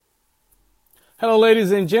Hello,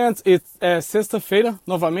 ladies and gents. É sexta-feira,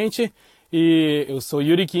 novamente, e eu sou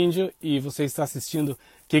Yuri Kinjo e você está assistindo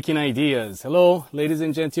Kicking Ideas. Hello, ladies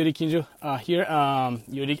and gents, Yuri Kinjo here. I'm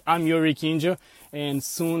Yuri Kinjo, and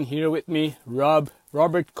soon here with me,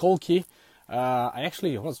 Robert Kolke. I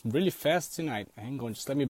actually was really fast tonight. Hang on, just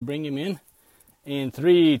let me bring him in. In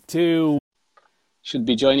 3, 2, should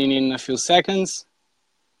be joining in a few seconds.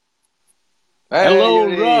 Hey, hello,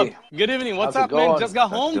 Yuri. Rob. Good evening. What's How's up, it going? man? Just got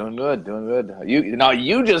home? Doing good.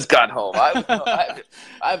 You just got home.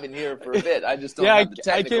 I've been here for a bit. I just don't have the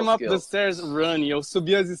technical I came up the skills. stairs running. Eu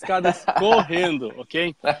subi as escadas correndo,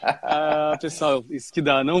 ok? Pessoal, isso que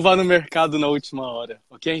dá. Não vá no mercado na última hora,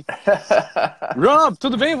 ok? Rob,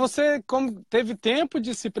 tudo bem? Você teve tempo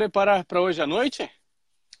de se preparar para hoje à noite?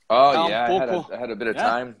 Oh, yeah, I had a bit of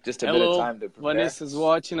time. Just a bit of time to prepare. Vanessa's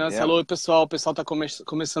watching us. Yeah. Hello, pessoal. O pessoal está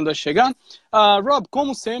começando a chegar. Rob,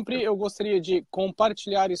 como sempre, eu gostaria de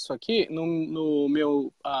compartilhar isso aqui no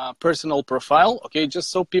meu personal profile, ok? Just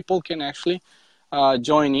so people can actually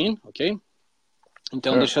join in, ok?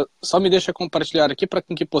 Então, só me deixa compartilhar aqui para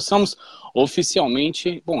que possamos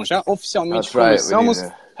oficialmente... Bom, já oficialmente começamos.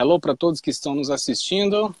 Hello para todos que estão nos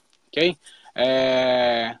assistindo, ok?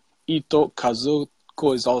 Ito Kazuko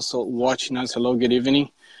is also watching us. Hello, good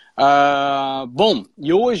evening. Bom,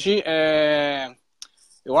 e hoje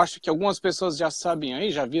eu acho que algumas pessoas já sabem aí,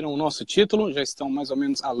 já viram o nosso título, já estão mais ou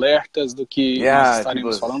menos alertas do que nós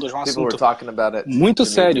estaremos falando. Hoje é um assunto muito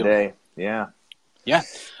sério.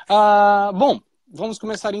 Bom, vamos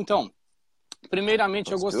começar então.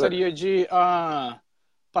 Primeiramente, eu gostaria de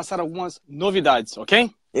passar algumas novidades, ok?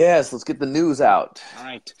 Yes, let's get the news out. All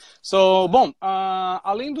right. So, bom,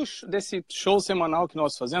 além desse show semanal que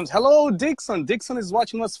nós fazemos, hello, Dixon. Dixon is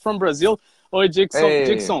watching us from Brazil. Oi, Dixon. Hey.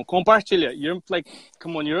 Dixon, compartilha. You're like,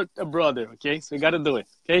 come on, you're a brother, okay? So you gotta do it,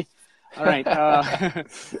 okay? All right.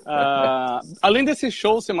 Além desse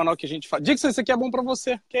show semanal que a gente faz, Dixon, isso aqui é bom para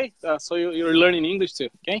você, okay? So you're learning English too,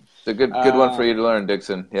 okay? It's a good one for you to learn,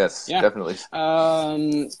 Dixon. Yes, definitely.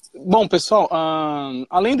 Bom, pessoal,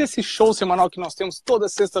 além desse show semanal que nós temos toda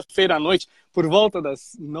sexta-feira à noite, por volta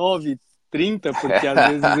das 9h30, porque às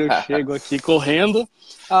vezes eu chego aqui correndo,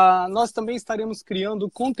 nós também estaremos criando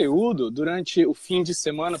conteúdo durante o fim de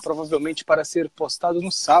semana, provavelmente para ser postado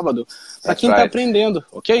no sábado, para quem está aprendendo,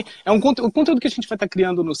 ok? O conteúdo que a gente vai estar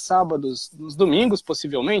criando nos sábados, nos domingos,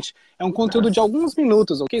 possivelmente, é um conteúdo de alguns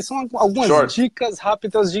minutos, ok? São algumas dicas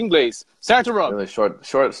rápidas de inglês. Certo, Rob? Really short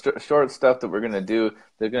stuff that we're going to do.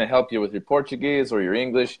 They're going to help you with your Portuguese or your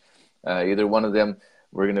English. Either one of them.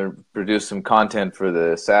 We're going to produce some content for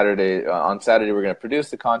the Saturday. On Saturday, we're going to produce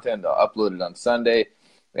the content, upload it on Sunday,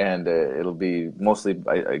 and it'll be mostly,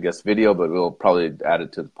 I guess, video, but we'll probably add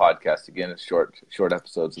it to the podcast again, short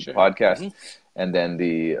episodes of the podcast. And then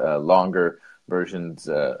the longer versions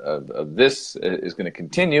of this is going to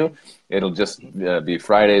continue. It'll just be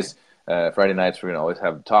Fridays. Friday nights, we're going to always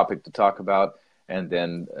have a topic to talk about, and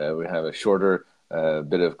then we have a shorter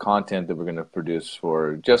bit of content that we're going to produce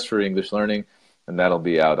just for English learning. And that'll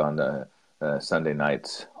be out on Sunday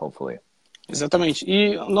nights, hopefully. Exatamente.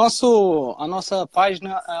 E a nossa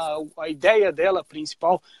página, a ideia dela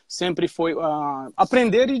principal sempre foi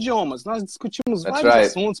aprender idiomas. Nós discutimos vários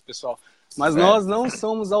assuntos, pessoal, mas nós não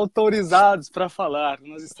somos autorizados para falar.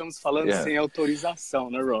 Nós estamos falando sem autorização,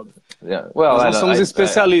 né, Rob? Well, nós somos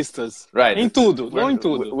especialistas em tudo, não em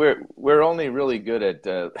tudo. We're only really good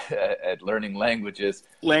at learning languages,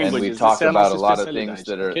 and we talk about a lot of things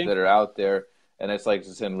that are out there. And it's like I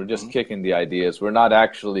said, we're just kicking the ideas. We're not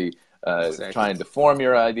actually trying to form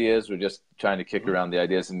your ideas. We're just trying to kick around the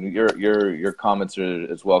ideas. And your comments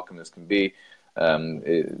are as welcome as can be.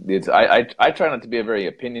 I try not to be a very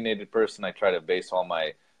opinionated person. I try to base all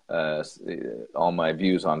my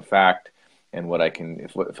views on fact. And what I can,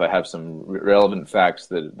 if I have some relevant facts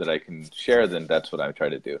that I can share, then that's what I try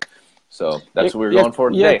to do. So that's what we're going for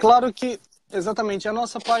today. E é claro que, exatamente, a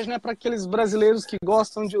nossa página é para aqueles brasileiros que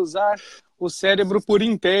gostam de usar o cérebro por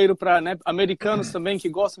inteiro, para americanos também que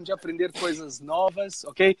gostam de aprender coisas novas,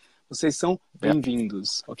 ok? Vocês são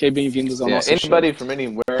bem-vindos, ok? Bem-vindos ao nosso anybody show. From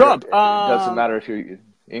anywhere, it doesn't matter if you're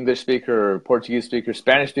English speaker or Portuguese speaker,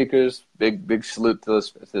 Spanish speakers, big salute to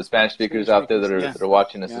the Spanish speakers out there that are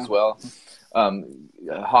watching us as well.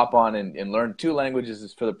 Hop on and learn 2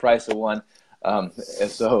 languages for the price of 1. And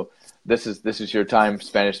so this is your time,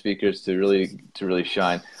 Spanish speakers, to really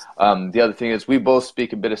shine. The other thing is we both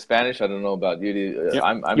speak a bit of Spanish. I don't know about you.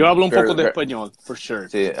 Eu hablo pouco de espanhol, for sure.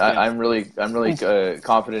 See, I'm really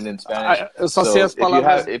confident in Spanish. Eu só sei as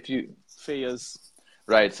palavras feias.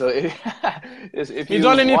 Right. So if you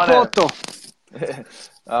want to...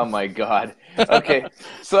 Oh my God. Okay.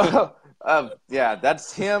 So Yeah,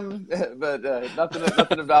 that's him, but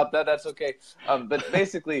nothing about that. That's okay. But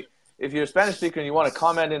basically, if you're a Spanish speaker and you want to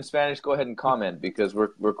comment in Spanish, go ahead and comment because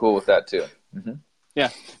we're cool with that too. Mm-hmm. Yeah.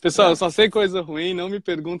 Pessoal, eu só sei coisa ruim, não me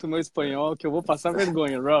pergunta o meu espanhol, que eu vou passar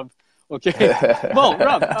vergonha, Rob. Ok? Bom,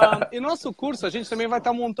 Rob, em nosso curso, a gente também vai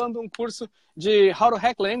estar montando um curso de How to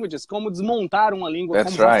Hack Languages, como desmontar uma língua,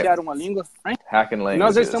 como hackear uma língua. Right? Hacking languages.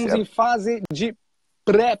 Nós estamos em fase de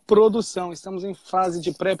pré-produção, estamos em fase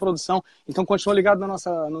de pré-produção, então continua ligado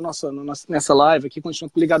nessa live aqui,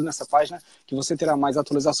 continua ligado nessa página, que você terá mais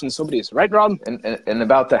atualizações sobre isso. Right, Rob? And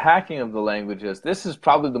about the hacking of the languages, this is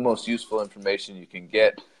probably the most useful information you can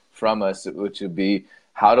get from us, which would be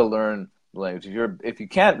how to learn the language. If you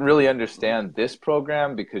can't really understand this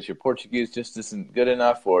program because your Portuguese just isn't good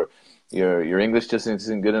enough or your English just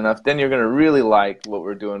isn't good enough, then you're going to really like what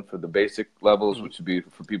we're doing for the basic levels, which would be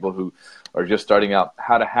for people who are just starting out,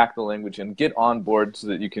 how to hack the language and get on board so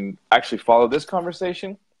that you can actually follow this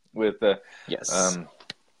conversation with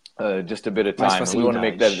just a bit of time. And we want to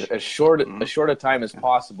make that as short a time as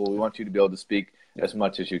possible. We want you to be able to speak as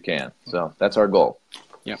much as you can. So that's our goal.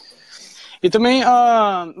 Yeah. E também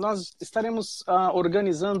nós estaremos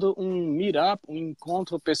organizando um meetup, um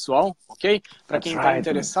encontro pessoal, ok? Para quem está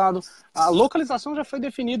interessado. A localização já foi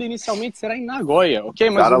definida inicialmente, será em Nagoya, ok?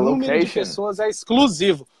 Mas o número de pessoas é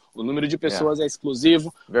exclusivo. O número de pessoas é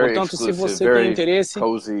exclusivo. Portanto, se você tem interesse,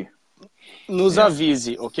 nos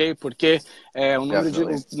avise, ok? Porque o número de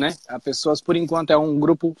pessoas, por enquanto, é um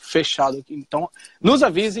grupo fechado. Então, nos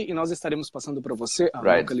avise e nós estaremos passando para você a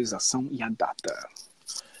localização e a data.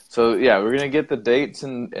 So yeah, we're going to get the dates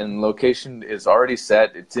and location is already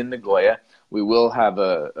set. It's in Nagoya. We will have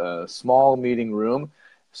a small meeting room.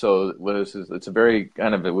 So it's a very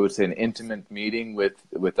kind of, we would say, an intimate meeting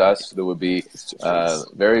with us. There would be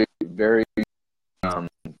very, very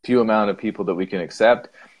few amount of people that we can accept.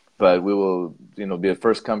 But we will, be a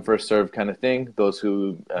first come, first serve kind of thing. Those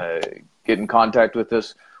who get in contact with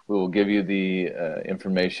us, we will give you the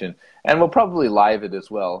information, and we'll probably live it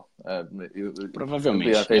as well. It'll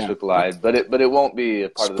be on Facebook Live, but it won't be a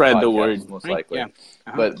part Spread of the podcast, the word, most likely.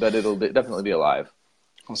 But it'll definitely be alive.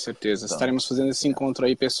 Com certeza. Estaremos fazendo esse encontro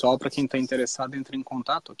aí, pessoal. Para quem está interessado, entre em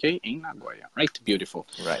contato, ok? Em Nagoya. Right? Beautiful.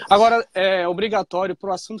 Right. Agora, é obrigatório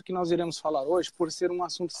para o assunto que nós iremos falar hoje, por ser um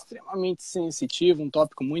assunto extremamente sensitivo, um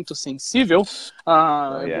tópico muito sensível,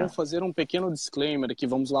 eu vou fazer um pequeno disclaimer aqui,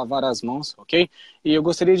 vamos lavar as mãos, ok? E eu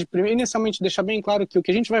gostaria de, inicialmente, deixar bem claro que o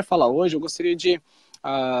que a gente vai falar hoje, eu gostaria de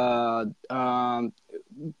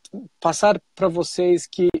passar para vocês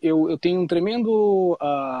que eu tenho um tremendo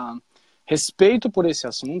respeito por esse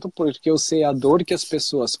assunto, porque eu sei a dor que as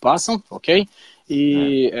pessoas passam, ok?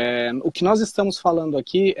 E o que nós estamos falando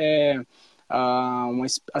aqui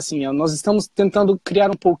nós estamos tentando criar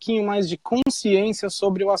um pouquinho mais de consciência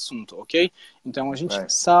sobre o assunto, ok? Então a gente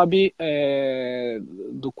sabe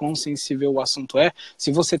do quão sensível o assunto é.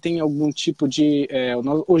 Se você tem algum tipo de...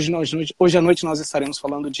 hoje à noite nós estaremos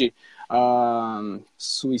falando de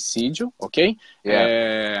suicídio, ok?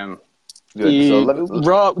 E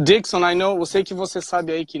Rob Dixon, eu sei que você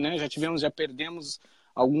sabe aí que já perdemos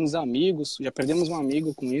alguns amigos, já perdemos um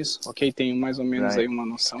amigo com isso, ok? Tenho mais ou menos aí uma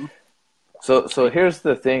noção. So here's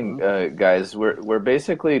the thing, guys. We're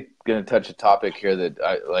basically going to touch a topic here that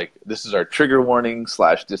this is our trigger warning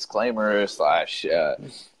 / disclaimer /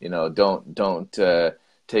 don't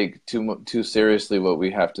take too seriously what we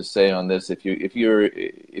have to say on this. If you're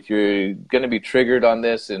going to be triggered on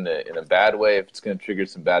this in a bad way, if it's going to trigger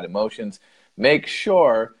some bad emotions, make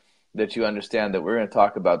sure that you understand that we're going to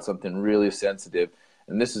talk about something really sensitive,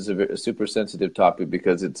 and this is a super sensitive topic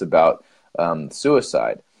because it's about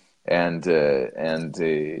suicide, and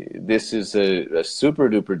this is a super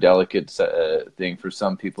duper delicate thing for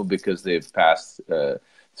some people because they've passed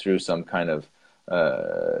through some kind of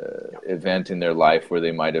event in their life where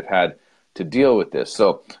they might have had to deal with this.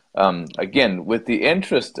 So again, with the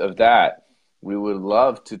interest of that, we would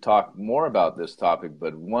love to talk more about this topic,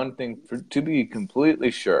 but one thing to be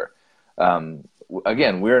completely sure,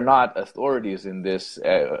 again, we're not authorities in this,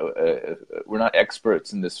 we're not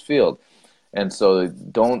experts in this field, and so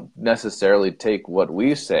don't necessarily take what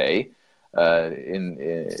we say in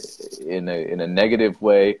a negative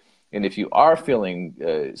way. And if you are feeling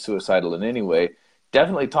suicidal in any way,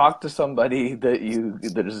 definitely talk to somebody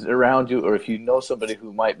that is around you, or if you know somebody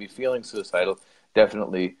who might be feeling suicidal,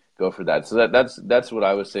 definitely go for that. So that's what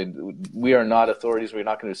I would say. We are not authorities. We're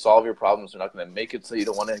not going to solve your problems. We're not going to make it so you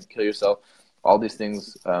don't want to kill yourself. All these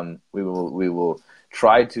things we will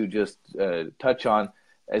try to just touch on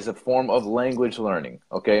as a form of language learning.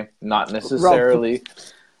 Okay, not necessarily.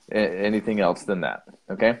 anything else than that.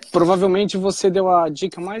 Okay? Provavelmente você deu a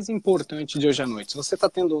dica mais importante de hoje à noite. Se você está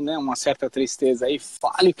tendo, né, uma certa tristeza aí,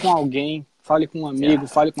 fale com alguém, fale com um amigo,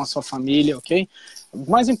 fale com a sua família, ok? O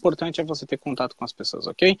mais importante é você ter contato com as pessoas,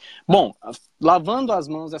 ok? Bom, lavando as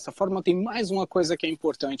mãos dessa forma, tem mais uma coisa que é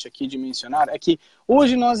importante aqui de mencionar, é que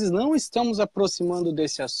hoje nós não estamos aproximando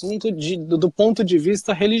desse assunto do ponto de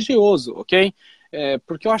vista religioso, ok?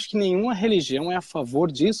 Porque eu acho que nenhuma religião é a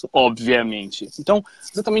favor disso, obviamente. Então,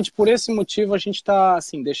 exatamente por esse motivo, a gente está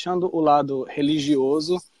assim, deixando o lado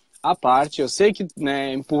religioso à parte. Eu sei que,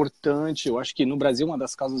 né, é importante, eu acho que no Brasil uma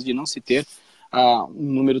das causas de não se ter um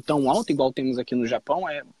número tão alto, igual temos aqui no Japão,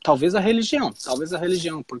 é talvez a religião,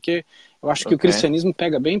 porque eu acho que o cristianismo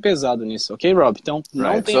pega bem pesado nisso, ok, Rob? Então,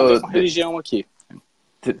 não tem a ver com religião aqui.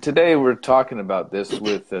 Today we're talking about this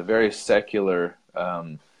with a very secular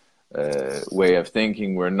way of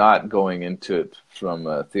thinking. We're not going into it from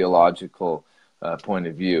a theological point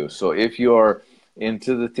of view. So if you're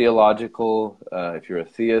into the theological, if you're a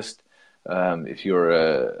theist, if you're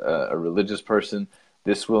a religious person,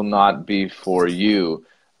 this will not be for you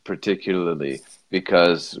particularly,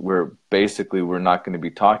 because we're not going to be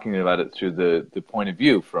talking about it through the point of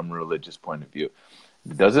view from a religious point of view.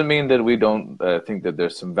 It doesn't mean that we don't think that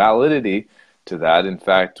there's some validity to that. In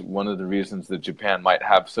fact, one of the reasons that Japan might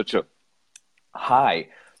have such a high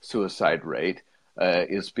suicide rate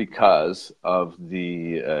is because of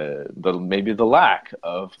maybe the lack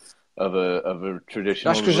of a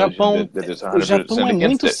traditional religion that is 100% o Japão é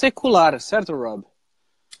muito it. secular, certo, Rob?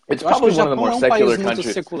 It's probably one of the more secular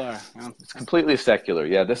countries. It's completely secular.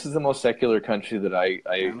 Yeah, this is the most secular country that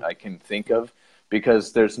I can think of,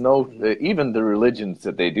 because there's no even the religions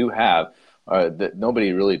that they do have that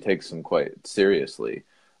nobody really takes them quite seriously.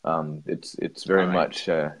 It's very much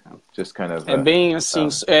just kind of. É bem assim.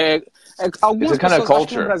 Algumas pessoas acham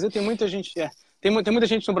que no Brasil tem muita gente. Tem muita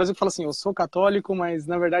gente no Brasil que fala assim, eu sou católico, mas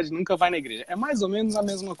na verdade nunca vai na igreja. É mais ou menos a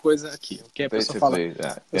mesma coisa aqui, ok? A pessoa fala,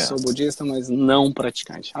 eu sou budista, mas não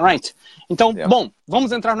praticante. Alright? Então, bom,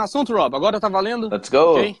 vamos entrar no assunto, Rob? Agora tá valendo? Let's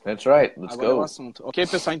go. Okay? That's right. Let's Agora go. É o assunto. Ok,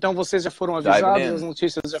 pessoal? Então vocês já foram avisados, as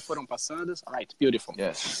notícias já foram passadas. Alright, beautiful.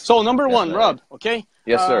 Yes. So, number one, Rob, ok?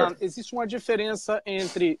 Yes, sir. Existe uma diferença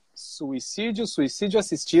entre suicídio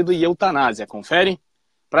assistido e eutanásia, confere?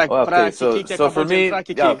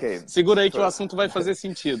 Segura aí que o assunto vai fazer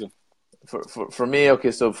sentido. For me, okay,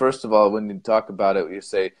 so first of all, when you talk about it, you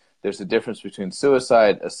say there's a difference between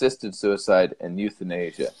suicide, assisted suicide, and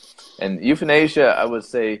euthanasia. And euthanasia, I would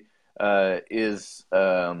say, is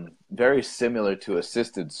very similar to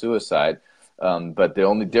assisted suicide, but the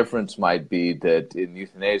only difference might be that in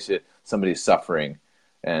euthanasia, somebody's suffering,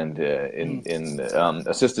 and in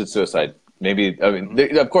assisted suicide, maybe,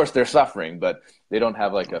 of course they're suffering, but they don't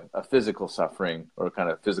have like a physical suffering or kind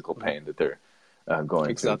of physical pain that they're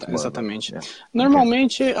going through. Exatamente.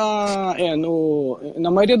 Normalmente,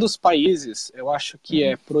 na maioria dos países, eu acho que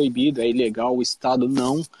é proibido, é ilegal, o Estado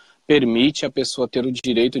não permite a pessoa ter o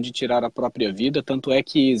direito de tirar a própria vida, tanto é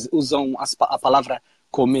que usam a palavra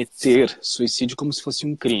cometer suicídio como se fosse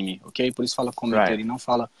um crime, ok? Por isso fala cometer e não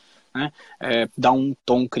fala... Né? Dá um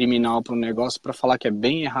tom criminal para o negócio para falar que é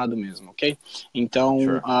bem errado mesmo, ok? Então,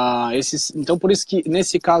 então, por isso que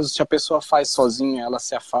nesse caso, se a pessoa faz sozinha, ela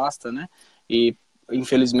se afasta, né? E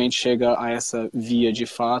infelizmente chega a essa via de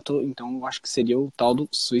fato, então eu acho que seria o tal do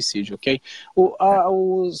suicídio, ok?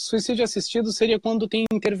 O suicídio assistido seria quando tem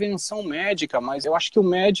intervenção médica, mas eu acho que o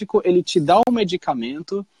médico, ele te dá o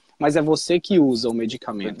medicamento, mas é você que usa o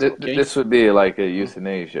medicamento. Okay? This would be like a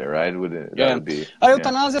euthanasia, right? A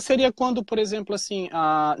eutanásia seria quando, por exemplo, assim,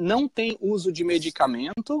 não tem uso de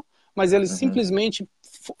medicamento, mas eles simplesmente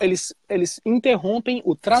eles interrompem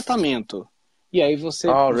o tratamento. E aí você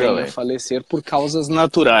vem a falecer por causas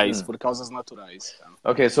naturais,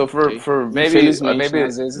 Okay, so for maybe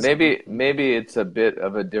it's a bit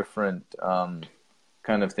of a different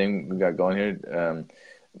kind of thing we got going here.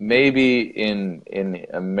 Maybe in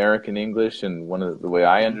American English, and the way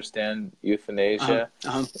I understand euthanasia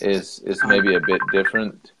is maybe a bit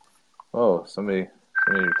different. Oh, somebody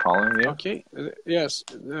calling you? Okay, yes.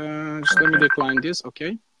 Just let me decline this,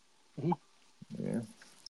 okay? Yeah.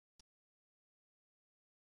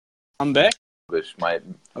 I'm back. Which might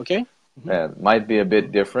be a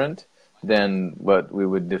bit different than what we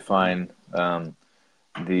would define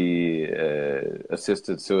the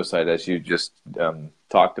assisted suicide as you just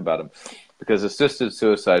talked about them, because assisted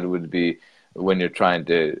suicide would be when you're trying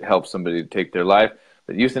to help somebody take their life,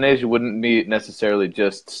 but euthanasia wouldn't be necessarily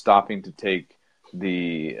just stopping to take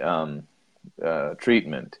the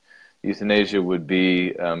treatment. Euthanasia would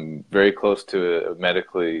be very close to a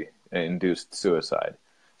medically induced suicide.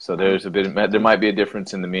 So there's a bit, there might be a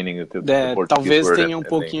difference in the meaning of the Portuguese talvez word tenha and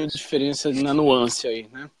pouquinho de diferença na nuance aí,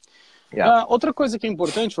 né? Yeah. Outra coisa que é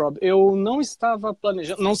importante, Rob, eu não estava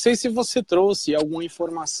planejando, não sei se você trouxe alguma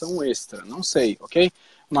informação extra, não sei, ok?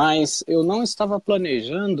 Mas eu não estava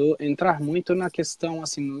planejando entrar muito na questão,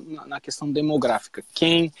 assim, na questão demográfica.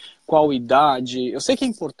 Quem, qual idade, eu sei que é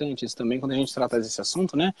importante isso também quando a gente trata desse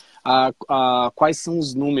assunto, né? Quais são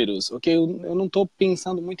os números, ok? Eu não estou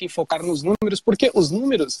pensando muito em focar nos números, porque os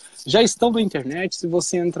números já estão na internet, se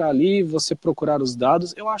você entrar ali, você procurar os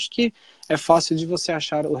dados, eu acho que é fácil de você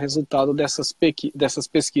achar o resultado dessas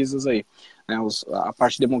pesquisas aí, né, a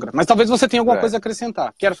parte demográfica. Mas talvez você tenha alguma coisa a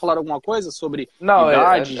acrescentar. Quer falar alguma coisa sobre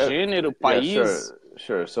idade, gênero, país? Yeah,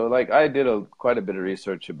 sure. So like I did quite a bit of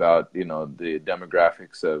research about, the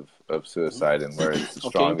demographics of suicide and where it's the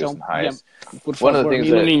strongest and highest. Por favor, one of the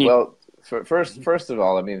things first of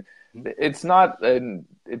all, I mean, it's not an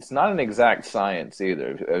exact science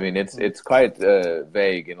either. I mean, it's quite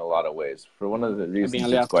vague in a lot of ways. For one of the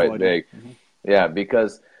reasons it's quite vague, yeah,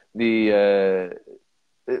 because the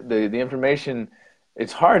information,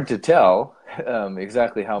 it's hard to tell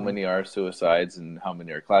exactly how many are suicides and how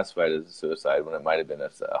many are classified as a suicide when it might have been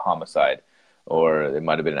a homicide or it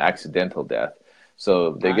might have been an accidental death.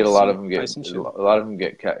 So they get a lot of them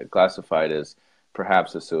get classified as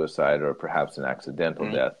perhaps a suicide or perhaps an accidental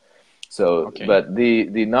death. So, but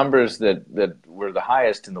the numbers that were the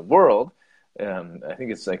highest in the world, I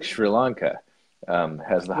think it's like Sri Lanka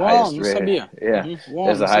has the highest rate. Yeah,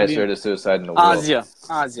 has the highest rate of suicide in the world.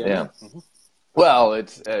 Ásia. Yeah. Well,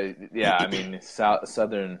 it's I mean,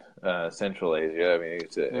 southern Central Asia. I mean,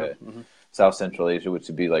 it's South Central Asia, which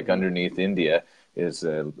would be like underneath India, is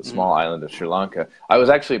a small island of Sri Lanka. I was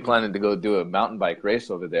actually planning to go do a mountain bike race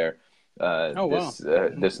over there.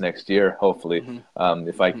 This next year, hopefully,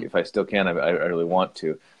 if I still can, I really want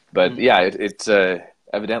to. But it's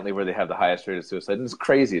evidently where they have the highest rate of suicide, and it's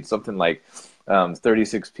crazy. It's something like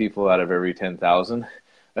 36 people out of every 10,000.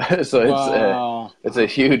 So it's a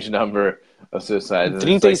huge number of suicides.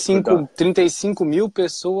 35 mil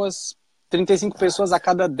pessoas. 35 pessoas a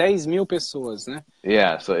cada 10 mil pessoas, né?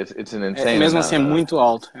 Yeah, so it's an insane mesmo assim, é muito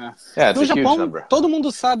alto. Yeah, no Japão, todo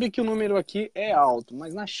mundo sabe que o número aqui é alto,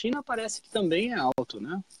 mas na China parece que também é alto,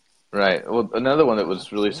 né? Right. Well, another one that was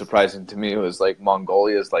really surprising to me was like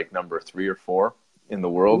Mongolia is like number 3 or 4 in the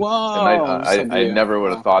world. Wow, and I never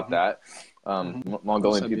would have thought that.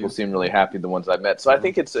 Mongolian people seem really happy, the ones I met. So I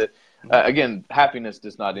think it's again, happiness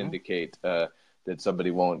does not indicate that somebody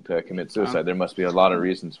won't commit suicide. There must be a lot of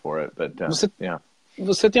reasons for it, but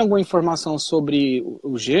Você tem alguma informação sobre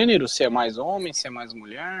o gênero? Se é mais homem, se é mais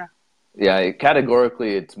mulher? Yeah,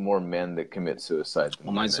 categorically, it's more men that commit suicide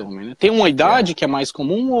than mais homem, né? Tem uma idade que é mais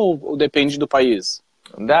comum ou depende do país?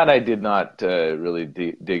 That I did not really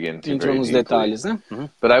dig into. Entrou nos detalhes, né?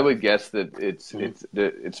 But I would guess that it's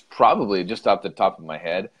probably, just off the top of my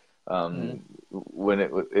head, when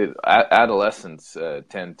adolescents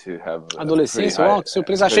tend to have adolescência, que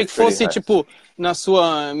surpresa. Achei que fosse tipo na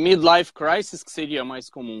sua midlife crisis que seria mais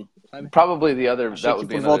comum, sabe? Probably the other, that would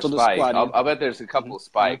be another spike. I'll bet there's a couple of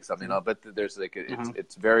spikes. I mean, I'll bet that there's like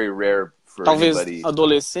it's very rare for talvez anybody.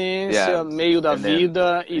 Adolescência, meio da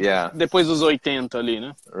vida e depois dos 80 ali,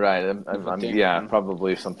 né? Right.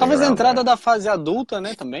 Probably something. Talvez a entrada da fase adulta,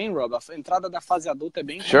 né, também, Rob? A entrada da fase adulta é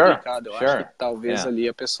bem complicada. Eu acho que talvez ali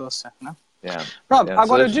a pessoa, né? Rob,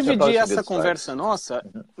 agora eu dividi essa conversa nossa,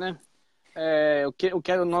 né?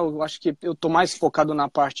 Eu acho que eu tô mais focado na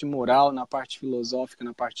parte moral, na parte filosófica,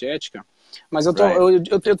 na parte ética, mas eu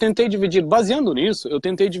tentei dividir, baseando nisso, eu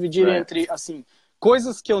tentei dividir entre, assim,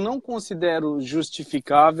 coisas que eu não considero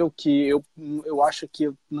justificável, que eu acho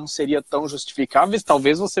que não seria tão justificáveis,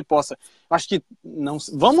 talvez você possa. Acho que não.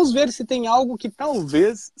 Vamos ver se tem algo que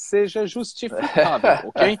talvez seja justificável,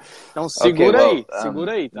 ok? Então segura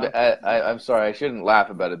aí, tá? I'm sorry, I shouldn't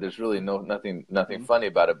laugh about it. There's really nothing funny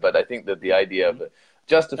about it, but I think that the idea of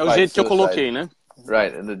justified é o jeito suicide, que eu coloquei, né?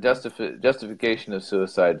 Right, and the justification of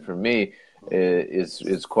suicide for me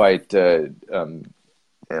is quite.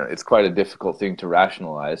 It's quite a difficult thing to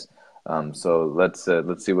rationalize. So let's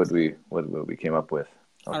see what we came up with.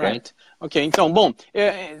 Okay. Alright. Ok, então, bom,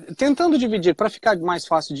 tentando dividir para ficar mais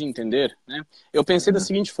fácil de entender, né? Eu pensei da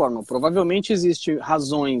seguinte forma: provavelmente existem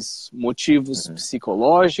motivos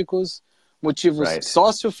psicológicos, motivos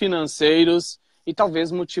sociofinanceiros e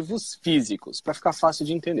talvez motivos físicos, para ficar fácil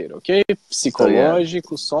de entender, ok?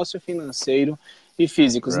 Psicológico, sociofinanceiro e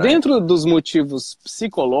físicos. Dentro dos motivos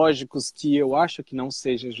psicológicos que eu acho que não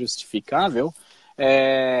seja justificável,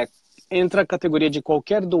 entra a categoria de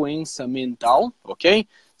qualquer doença mental, ok?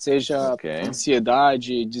 Seja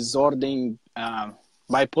ansiedade, desordem,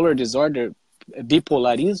 bipolar disorder,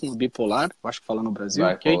 bipolarismo, bipolar, eu acho que fala no Brasil,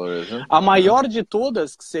 ok? Bipolarism. A maior de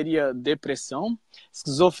todas, que seria depressão,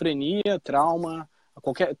 esquizofrenia, trauma,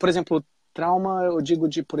 por exemplo, trauma, eu digo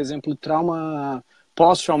por exemplo, trauma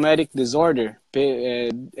post-traumatic disorder,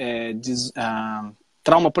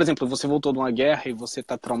 trauma, por exemplo, você voltou de uma guerra e você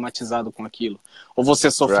está traumatizado com aquilo. Ou você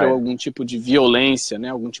sofreu algum tipo de violência, né?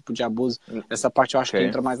 Algum tipo de abuso. Essa parte eu acho que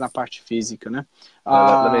entra mais na parte física, né?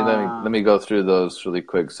 Let me go through those really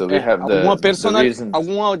quick. So we have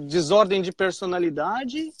alguma desordem de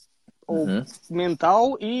personalidade ou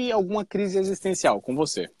mental e alguma crise existencial com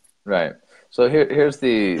você. Right. So here's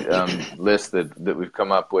the list that we've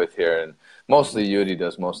come up with here, and mostly Yuri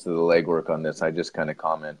does most of the legwork on this. I just kind of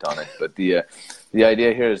comment on it. But the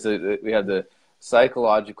idea here is that we have the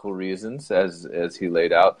psychological reasons, as he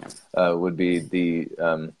laid out, would be the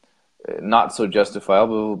not so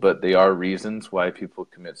justifiable, but they are reasons why people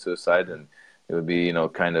commit suicide, and it would be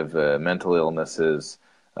kind of mental illnesses,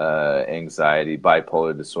 anxiety,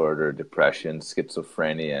 bipolar disorder, depression,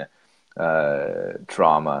 schizophrenia,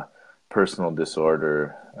 trauma, personal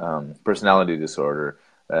disorder, personality disorder,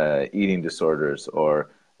 eating disorders, or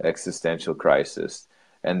existential crisis.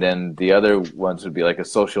 And then the other ones would be like a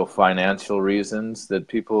social financial reasons that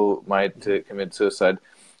people might commit suicide.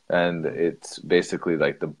 And it's basically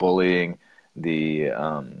like the bullying, the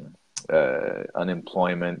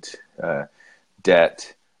unemployment,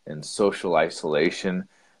 debt, and social isolation,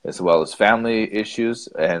 as well as family issues,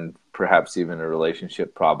 and perhaps even a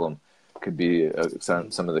relationship problem could be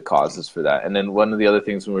some of the causes for that. And then one of the other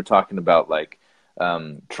things when we're talking about like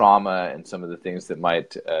trauma and some of the things that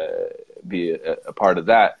might be a part of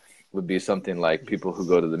that would be something like people who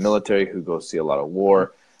go to the military, who go see a lot of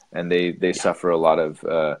war, and they suffer a lot of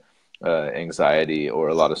anxiety or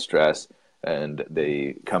a lot of stress, and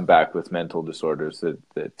they come back with mental disorders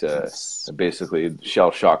that basically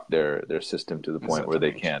shell shock their system to the point where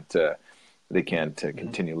they can't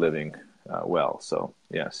continue living well. So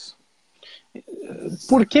yes.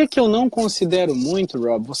 Por que eu não considero muito,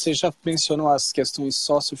 Rob? Você já mencionou as questões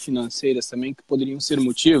sociofinanceiras também, que poderiam ser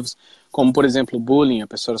motivos, como, por exemplo, bullying, a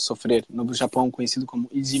pessoa sofrer no Japão conhecido como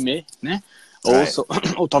ijime, né?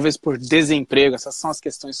 Ou talvez por desemprego, essas são as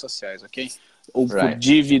questões sociais, ok? Ou por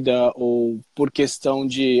dívida, ou por questão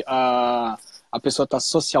de a pessoa estar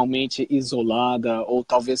socialmente isolada, ou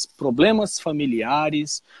talvez problemas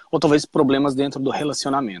familiares, ou talvez problemas dentro do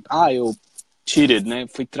relacionamento. Eu cheated, né?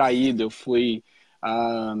 Fui traído, eu fui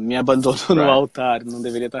me abandonou no altar, não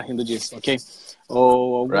deveria estar rindo disso, ok?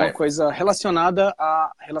 Ou alguma coisa relacionada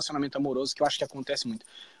a relacionamento amoroso, que eu acho que acontece muito.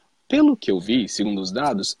 Pelo que eu vi, segundo os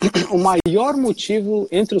dados, o maior motivo,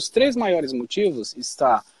 entre os 3 maiores motivos,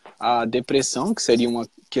 está a depressão, que seria uma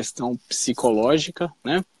questão psicológica,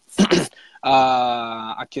 né?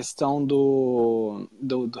 A questão do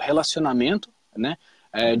relacionamento, né?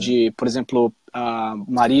 De, por exemplo,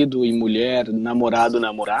 marido e mulher, namorado,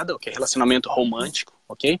 namorada, ok? Relacionamento romântico,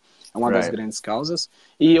 ok? É uma das grandes causas.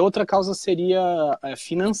 E outra causa seria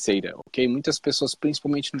financeira, ok? Muitas pessoas,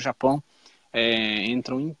 principalmente no Japão,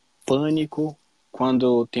 entram em pânico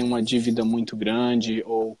quando tem uma dívida muito grande,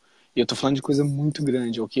 e eu tô falando de coisa muito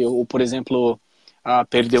grande, ok? Ou, por exemplo,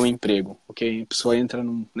 perder o emprego, ok? A pessoa entra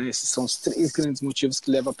né? Esses são os 3 grandes motivos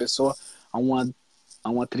que levam a pessoa a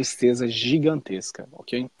uma tristeza gigantesca,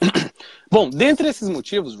 ok? Bom, dentre esses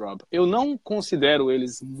motivos, Rob, eu não considero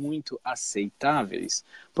eles muito aceitáveis,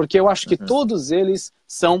 porque eu acho que todos eles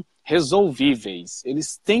são resolvíveis.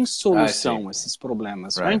 Eles têm solução, esses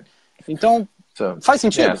problemas, right? Então, faz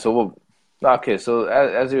sentido. Yeah, so okay, so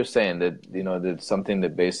as you're saying that that's something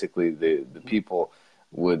that basically the people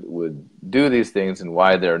would do these things, and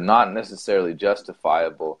why they're not necessarily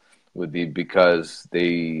justifiable would be because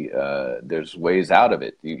there's ways out of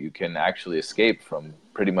it. You can actually escape from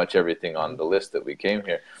pretty much everything on the list that we came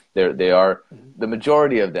here. They are the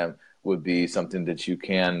majority of them would be something that you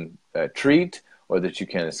can treat, or that you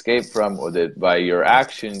can escape from, or that by your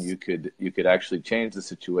action you could actually change the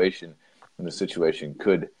situation, and the situation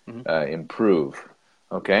could improve.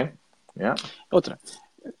 Okay? Yeah. Outra.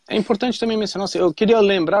 É importante também mencionar, eu queria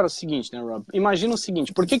lembrar o seguinte, né, Rob? Imagina o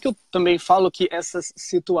seguinte, por que eu também falo que essas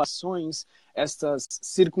situações, essas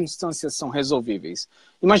circunstâncias são resolvíveis?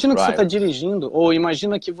 Imagina que você está dirigindo, ou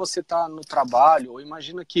imagina que você está no trabalho, ou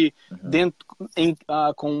imagina que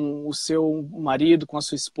com o seu marido, com a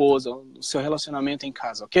sua esposa, o seu relacionamento em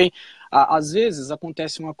casa, ok? Às vezes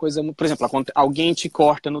acontece uma coisa, por exemplo, alguém te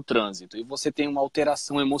corta no trânsito e você tem uma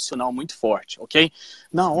alteração emocional muito forte, ok?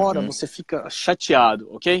 Na hora você fica chateado,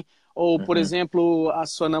 ok? Ou, por exemplo, a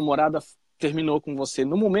sua namorada terminou com você.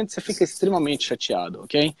 No momento você fica extremamente chateado,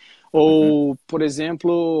 ok? Uhum. Ou, por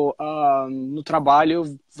exemplo, no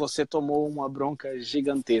trabalho você tomou uma bronca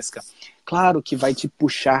gigantesca. Claro que vai te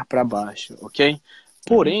puxar para baixo, ok? Uhum.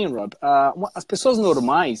 Porém, Rob, as pessoas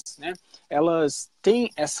normais, né, elas têm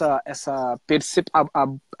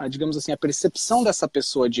digamos assim, a percepção dessa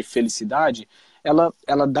pessoa de felicidade, ela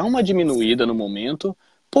dá uma diminuída no momento,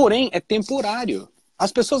 porém é temporário.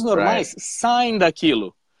 As pessoas Right. normais saem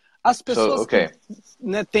daquilo. As So, pessoas que, okay.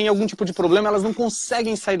 né, têm algum tipo de problema, elas não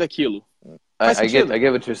conseguem sair daquilo. Faz I sentido?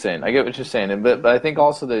 get what you're saying. I get what you're saying, and but I think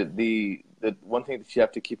also the one thing that you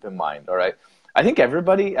have to keep in mind. All right, I think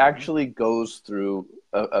everybody actually goes through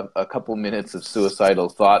a couple minutes of suicidal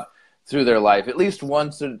thought through their life. At least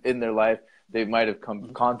once in their life, they might have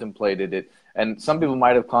contemplated it, and some people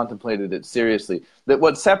might have contemplated it seriously. That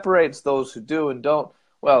what separates those who do and don't.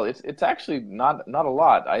 Well, it's actually not a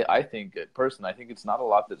lot. I think personally, I think it's not a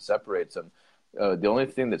lot that separates them. The only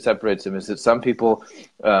thing that separates them is that some people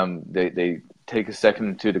they take a second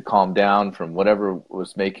or two to calm down from whatever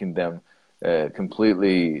was making them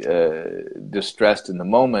completely distressed in the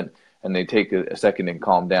moment, and they take a second and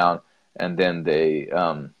calm down, and then they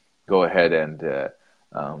go ahead and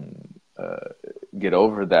um, uh, get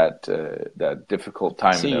over that difficult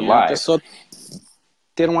time in their Sim, é a life. pessoa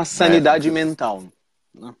ter uma Right. sanidade mental,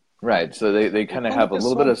 né? Right. So they E kind of quando a have a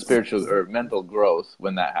little bit pessoa... of spiritual or mental growth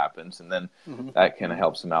when that happens, and then Uhum, that kind of uhum.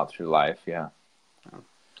 helps them out through life. Yeah.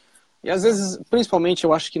 E às So. vezes, principalmente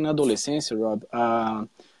eu acho que na adolescência, Rob,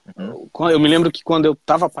 Mhm. eu me lembro que quando eu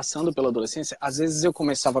estava passando pela adolescência, às vezes eu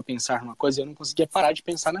começava a pensar numa coisa e eu não conseguia parar de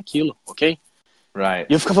pensar naquilo, ok? Right.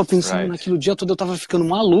 E eu ficava pensando Right. naquilo o dia todo, eu tava ficando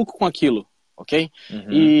maluco com aquilo, ok?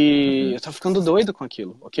 Mhm. E Mhm. eu tava ficando doido com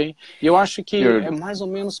aquilo, ok? E eu acho que You're é mais ou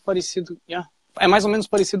menos parecido, yeah, é mais ou menos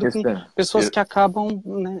parecido you're com spending pessoas you're que acabam,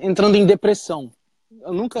 né, entrando em depressão. you're Acho que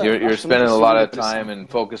eu nunca spending a estive lot em of depressão. time and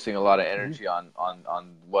focusing a lot of Uhum. energy on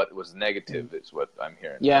what was negative is what I'm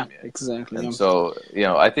hearing Yeah, from you. exactly. And Yeah. so,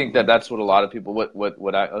 I think that Uhum. that's what a lot of people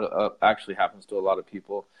actually happens to a lot of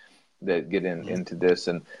people that get Uhum. into this.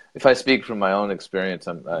 And if I speak from my own experience,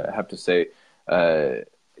 I have to say,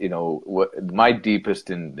 what my deepest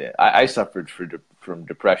I suffered from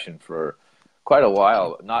depression for quite a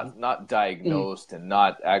while, not Uhum. diagnosed and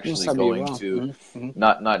not Não actually sabia, going uau. to Uhum. Uhum.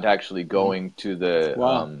 not actually Uhum. going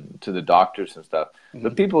Uau. to the doctors and stuff.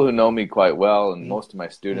 But Uhum. people who know me quite well, and Uhum. most of my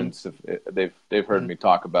Uhum. students, they've heard Uhum. me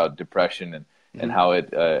talk about depression and Uhum.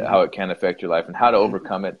 how it can affect your life and how to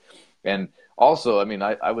overcome it. And also, I mean,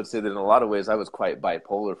 I would say that in a lot of ways, I was quite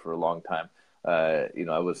bipolar for a long time. I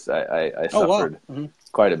Oh, uau. suffered Uhum.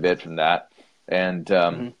 quite a bit from that, and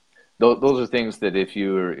Uhum. those are things that if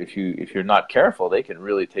you're not careful, they can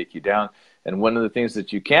really take you down. And one of the things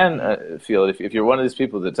that you can Uhum. feel, if you're one of these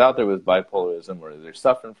people that's out there with bipolarism or they're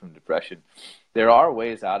suffering from depression, there are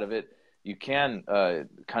ways out of it. You can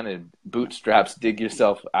kind of bootstraps dig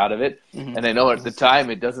yourself out of it. Uhum. And I know at the time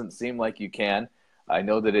it doesn't seem like you can. I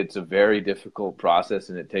know that it's a very difficult process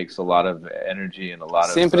and it takes a lot of energy and a lot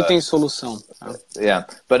of Sempre tem solução. Tá? yeah.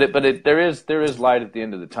 But there is light at the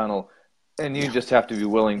end of the tunnel, and you Yeah. just have to be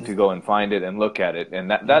willing to go and find it and look at it, and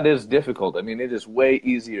that is difficult. I mean, it is way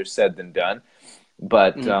easier said than done,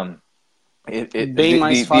 but Uhum. it, Bem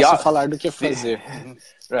mais the fácil falar do que the fazer. Uhum.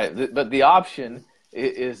 right, but the option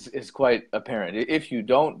is quite apparent. If you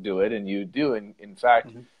don't do it, and you do, in fact,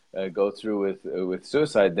 Uhum. go through with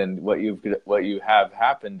suicide, then what you have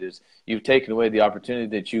happened is you've taken away the opportunity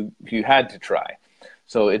that you had to try.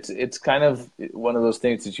 So it's kind of one of those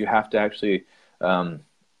things that you have to actually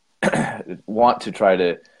want to try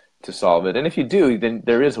to solve it. And if you do, then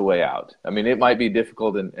there is a way out. I mean, it might be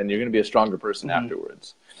difficult, and you're going to be a stronger person Uhum.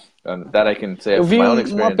 afterwards. That I can say Eu from vi my own uma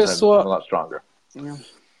experience. I'm a pessoa, lot stronger.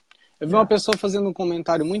 eu vi uma Yeah. pessoa fazendo um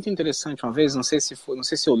comentário muito interessante uma vez. Não sei se foi, não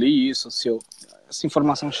sei se eu li isso, se eu, essa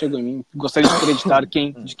informação chegou em mim. Gostaria de acreditar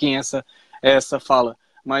de quem essa fala.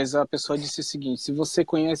 Mas a pessoa disse o seguinte: se você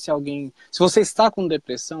conhece alguém, se você está com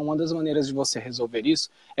depressão, uma das maneiras de você resolver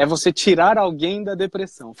isso é você tirar alguém da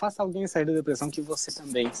depressão. Faça alguém sair da depressão que você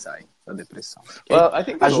também sai da depressão. Okay? Well, I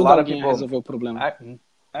think there's a Ajuda lot of alguém a people. resolver o problema.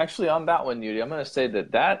 Actually, on that one, Yuri, I'm going to say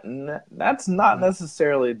that's not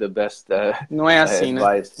necessarily the best Não é assim, né?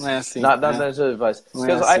 advice. Não é assim. Not necessarily advice Não é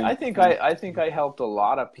because assim. I think I helped a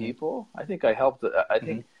lot of people. I think I helped.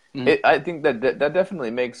 Uhum. Uhum. I think that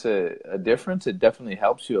definitely makes a difference. It definitely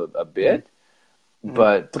helps you a Uhum. bit, Uhum.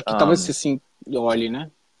 but Porque talvez você se olhe, né?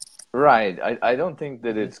 right. I don't think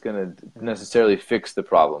that Uhum. it's going to necessarily fix the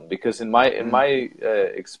problem because in Uhum. my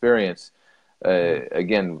experience, Uhum.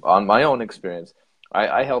 again on my own experience,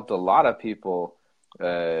 I helped a lot of people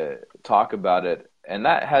talk about it, and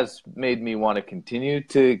that has made me want to continue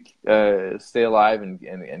to stay alive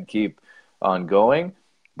and keep on going.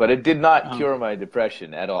 but it did not cure my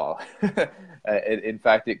depression at all. In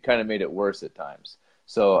fact, it kind of made it worse at times.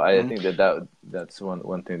 So I think that's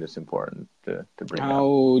one thing that's important to bring up.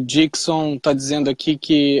 O Dixon está dizendo aqui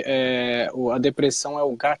que a depressão é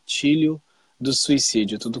o gatilho do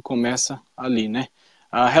suicídio. Tudo começa ali, né?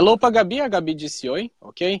 Hello pra Gabi. A Gabi disse oi,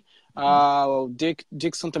 ok? O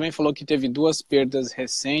Dixon também falou que teve 2 perdas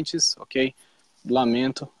recentes, ok?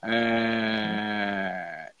 Lamento.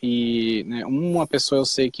 E né, uma pessoa eu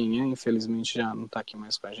sei quem é, infelizmente já não está aqui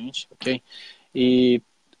mais com a gente, ok? E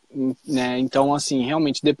né, então, assim,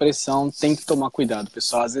 realmente, depressão tem que tomar cuidado,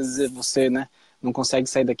 pessoal. Às vezes você, né, não consegue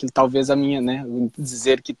sair daquilo. Talvez a minha, né,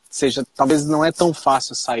 dizer que seja, talvez não é tão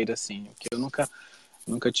fácil sair assim. Okay? Eu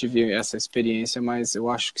nunca tive essa experiência, mas eu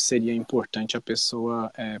acho que seria importante a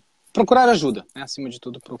pessoa procurar ajuda, né? Acima de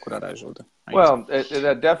tudo, procurar ajuda. Well,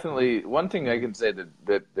 definitely, one thing I can say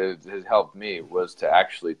that has helped me was to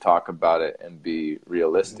actually talk about it and be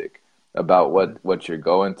realistic about what you're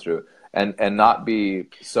going through. And not be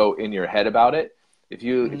so in your head about it. If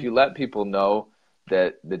you let people know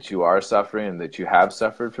that you are suffering and that you have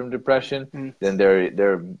suffered from depression, then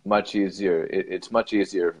they're much easier. It's much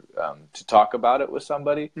easier to talk about it with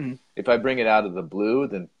somebody. If I bring it out of the blue,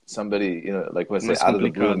 then somebody, like when I say out of the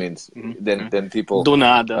blue means then people do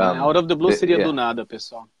nada. Out of the blue seria do nada,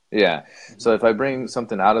 pessoal. Yeah. So if I bring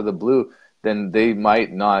something out of the blue, then they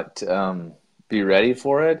might not be ready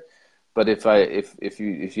for it. But if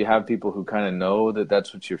you have people who kind of know that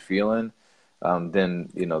that's what you're feeling, then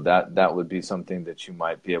that would be something that you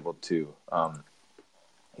might be able to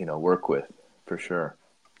work with for sure.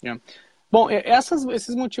 Yeah. Bom,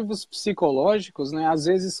 esses motivos psicológicos, né, às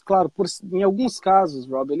vezes, claro, em alguns casos,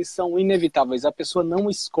 Rob, eles são inevitáveis. A pessoa não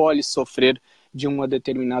escolhe sofrer de uma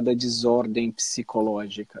determinada desordem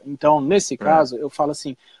psicológica. Então, nesse caso, eu falo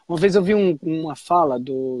assim, uma vez eu vi uma fala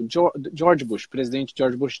do George Bush, presidente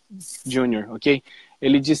George Bush Jr., ok?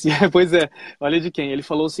 Ele disse, pois é, olha de quem, ele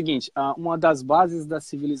falou o seguinte, uma das bases da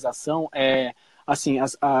civilização é, assim,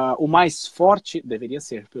 o mais forte, deveria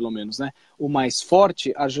ser, pelo menos, né? O mais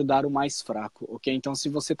forte ajudar o mais fraco, ok? Então, se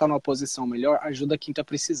você está numa posição melhor, ajuda quem está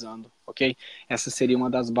precisando, ok? Essa seria uma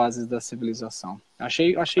das bases da civilização.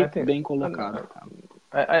 Achei bem colocado.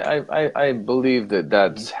 I believe that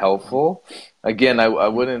that's helpful. Again, I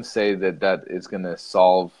wouldn't say that is going to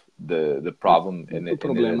solve the problem in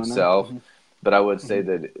itself, né? But I would say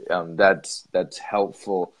that that's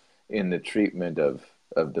helpful in the treatment of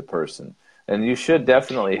the person. And you should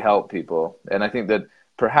definitely help people. And I think that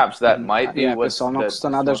perhaps that might be what pessoal não custa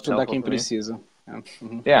nada ajudar quem precisa.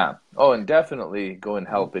 Yeah. Oh, and definitely go and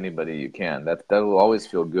help anybody you can. That will always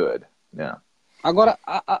feel good. Yeah. Agora,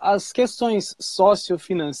 as questões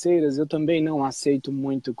sociofinanceiras eu também não aceito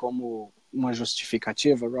muito como uma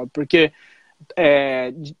justificativa, Rob, porque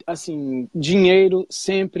assim, dinheiro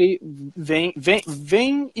sempre vem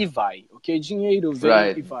e vai, ok? Dinheiro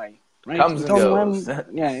vem e vai. Right? Então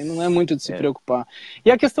não é muito de se preocupar. E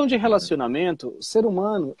a questão de relacionamento, o ser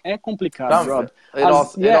humano é complicado, Rob.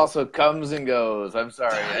 It also comes and goes. I'm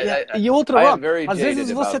sorry. E outra, Rob, às vezes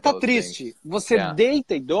você tá triste, você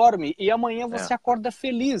deita e dorme e amanhã você acorda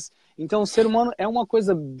feliz. Então o ser humano é uma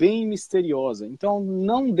coisa bem misteriosa. Então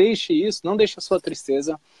não deixe isso, não deixe a sua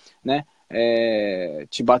tristeza, né,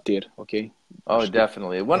 te bater, ok? Oh,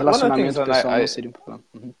 definitely. Relacionamento pessoal não seria um problema.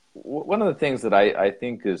 One of the things that I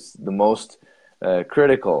think is the most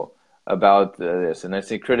critical about this, and I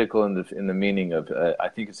say critical in the meaning of I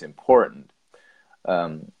think it's important,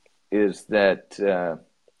 is that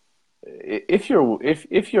if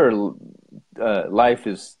your life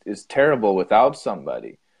is terrible without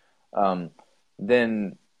somebody,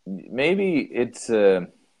 then maybe it's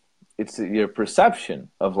your perception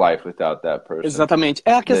of life without that person. Exatamente.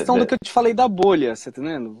 É a questão do que eu te falei da bolha, você tá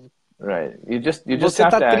entendendo? Right. You just você have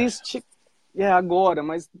tá to triste agora,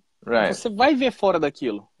 mas você vai ver fora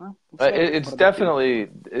daquilo. Né? It's definitely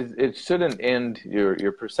it shouldn't end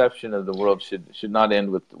your perception of the world should not end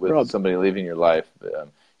with Rob, somebody leaving your life.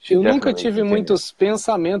 Eu nunca tive muitos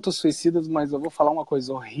pensamentos suicidas, mas eu vou falar uma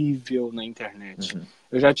coisa horrível na internet.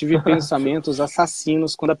 Eu já tive pensamentos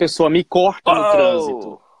assassinos quando a pessoa me corta no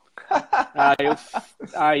trânsito.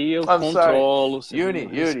 Aí eu controlo. Yuri,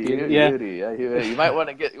 you might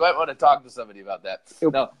want to talk to somebody about that.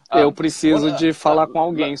 Eu preciso de falar com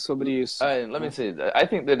alguém sobre isso. Let me say, I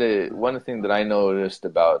think that one thing that I noticed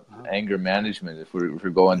about anger management, if we're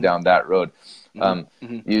going down that road,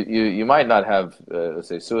 you might not have, let's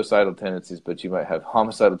say, suicidal tendencies, but you might have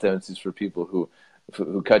homicidal tendencies for people who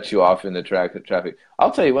who cut you off in the traffic.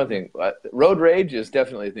 I'll tell you one thing. Road rage is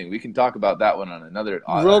definitely a thing. We can talk about that one on another.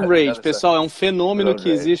 Road rage, another pessoal, é um fenômeno road que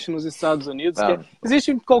rage. existe nos Estados Unidos, que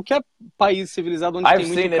existe em qualquer país civilizado onde I've tem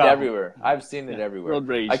muito seen carro. it everywhere. I've seen it everywhere. Road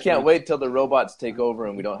rage. I can't wait till the robots take over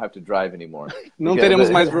and we don't have to drive anymore. Não teremos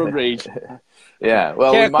mais road rage. Yeah,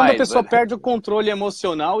 well, que é we quando might, a pessoa but... perde o controle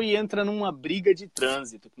emocional e entra numa briga de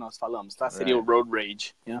trânsito, que nós falamos, tá? Seria o road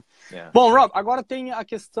rage. Yeah. Yeah. Bom, Rob, agora tem a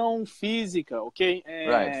questão física, ok?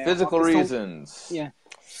 Right, physical reasons. Yeah.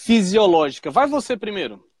 Fisiológica. Vai você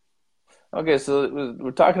primeiro. Okay, so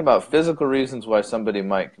we're talking about physical reasons why somebody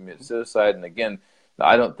might commit suicide, and again,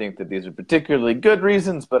 I don't think that these are particularly good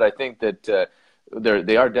reasons, but I think that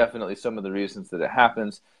they are definitely some of the reasons that it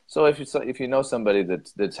happens. So if you know somebody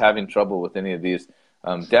that's having trouble with any of these,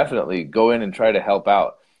 definitely go in and try to help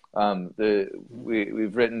out.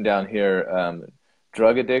 We've written down here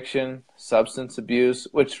drug addiction, substance abuse,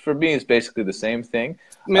 which for me is basically the same thing.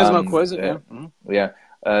 Mesma coisa, yeah. Yeah.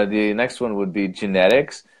 The next one would be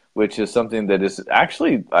genetics, which is something that is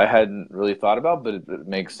actually I hadn't really thought about, but it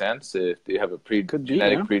makes sense. If you have a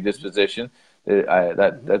genetic predisposition,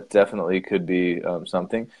 that definitely could be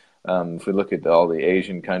something. If we look at all the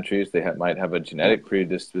Asian countries, they might have a genetic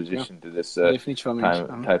predisposition to this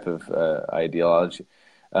type of ideology.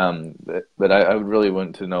 But I would really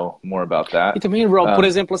want to know more about that. E também, Rob, por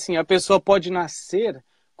exemplo, assim, a pessoa pode nascer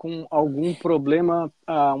com algum problema,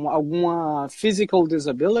 alguma physical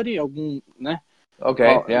disability, né?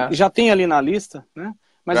 Okay, yeah. Já tem ali na lista, né?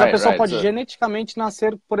 Mas a pessoa pode geneticamente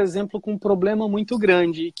nascer, por exemplo, com um problema muito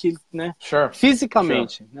grande, que, né?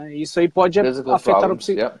 Fisicamente, né? Isso aí pode afetar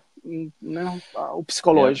o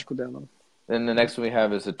psicológico dela. Then the next one we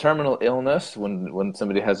have is a terminal illness. When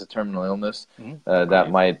somebody has a terminal illness,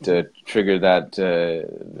 that might trigger that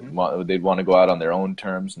they'd want to go out on their own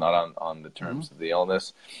terms, not on the terms of the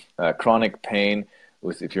illness. Chronic pain.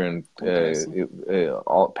 If you're in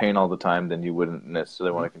pain all the time, then you wouldn't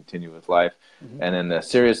necessarily want to continue with life. And then a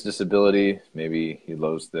serious disability, maybe you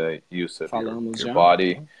lose the use of your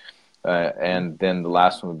body. And then the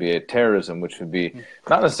last one would be a terrorism, which would be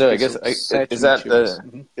not necessarily. I guess is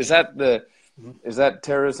that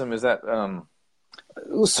terrorism? Is that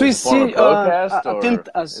o suicídio?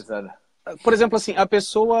 Por exemplo, assim, a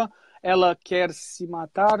pessoa ela quer se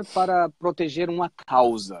matar para proteger uma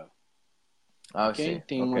causa. Okay?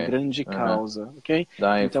 Tem uma grande causa, ok?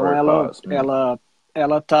 Então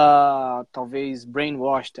ela tá talvez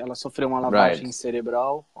brainwashed, ela sofreu uma lavagem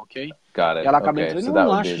cerebral, ok? Got it. E ela acaba entrando. Eu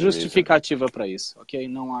não acho justificativa para isso, ok?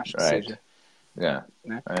 Não acho que seja. Yeah.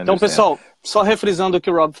 Né? Então, pessoal, só refrisando o que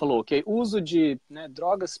o Rob falou, ok? O uso de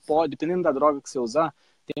drogas pode, dependendo da droga que você usar,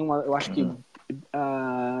 tem eu acho que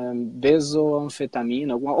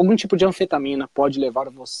bezoanfetamina, algum tipo de anfetamina pode levar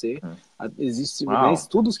você. Existem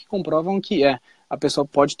estudos que comprovam que a pessoa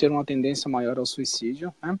pode ter uma tendência maior ao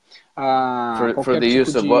suicídio. Né? For the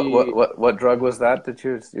use of what drug was that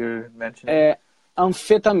you're mentioning?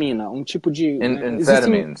 Anfetamina, um tipo de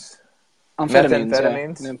amphetamines.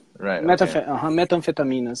 Methamphetamines? Right.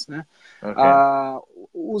 Metanfetaminas, né?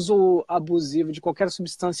 Uso abusivo de qualquer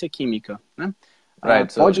substância química, né?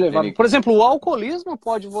 Pode levar, por exemplo, o alcoolismo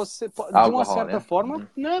pode de uma certa forma,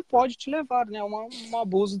 né, pode te levar, né, um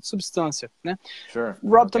abuso de substância, né?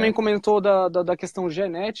 Rob também comentou da questão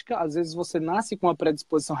genética. Às vezes você nasce com uma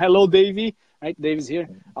predisposição. Hello, Davey, right? Dave's here.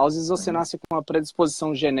 Às vezes você nasce com uma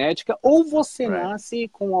predisposição genética ou você nasce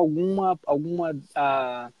com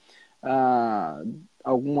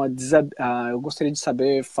eu gostaria de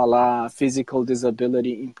saber falar physical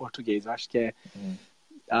disability em português. Eu acho que é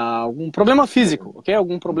algum problema físico, ok?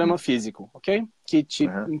 Algum problema físico, ok? Que te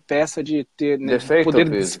impeça de ter, né, poder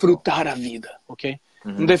desfrutar a vida, ok?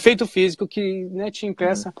 Um defeito físico que, né, te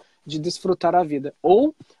impeça de desfrutar a vida.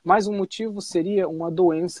 Ou, mais um motivo seria uma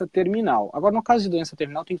doença terminal. Agora, no caso de doença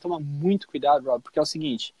terminal, tem que tomar muito cuidado, Rob, porque é o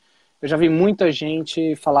seguinte, eu já vi muita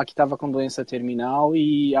gente falar que estava com doença terminal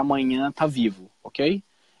e amanhã tá vivo, ok?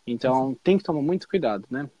 Então, tem que tomar muito cuidado,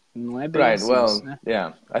 né? Não é bem assim, né?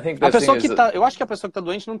 Yeah. I think a pessoa que eu acho que a pessoa que está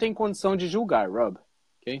doente não tem condição de julgar, Rob.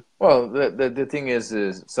 Okay? Well, the thing is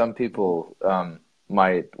some people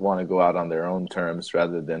might want to go out on their own terms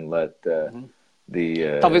rather than let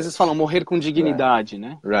talvez eles falam morrer com dignidade,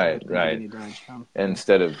 né? Right.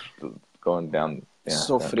 Instead of going down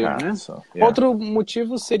sofrer, né? Outro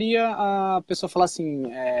motivo seria a pessoa falar assim,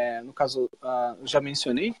 no caso, já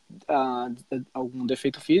mencionei algum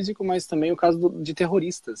defeito físico, mas também o caso de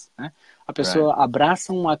terroristas, né? A pessoa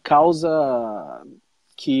abraça uma causa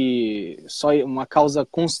uma causa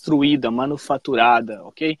construída, manufaturada,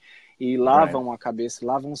 ok? e lavam a cabeça,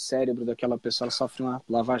 lavam o cérebro daquela pessoa, ela sofre uma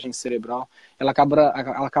lavagem cerebral, ela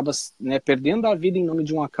acaba né, perdendo a vida em nome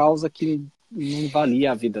de uma causa que não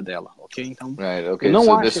valia a vida dela, ok? Então, eu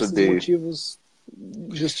não acho esses motivos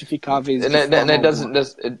justificáveis de forma alguma.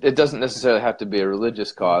 It doesn't necessarily have to be a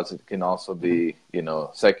religious cause. It can also be,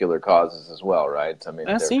 secular causes as well, right? I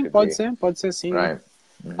mean, sim, pode ser sim. Right.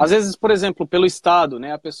 Né? Às vezes, por exemplo, pelo Estado,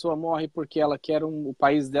 né, a pessoa morre porque ela quer o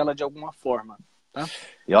país dela de alguma forma. Tá?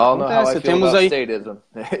 Y'all know how I feel about statism.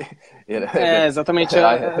 Exatamente.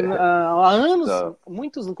 Há anos,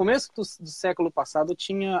 muitos, no começo do século passado,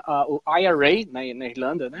 tinha o IRA na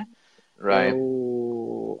Irlanda, né? Right.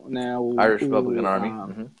 O Irish Republican Army.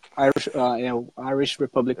 O Irish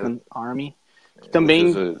Republican Army, que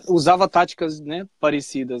também usava táticas, né,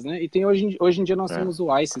 parecidas, né? E tem hoje em dia nós temos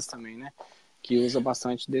o ISIS também, né? Que usa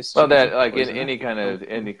bastante desse tipo de coisa, any kind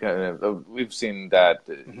of we've seen that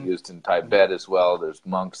used in Tibet as well. There's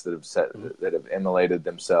monks that have immolated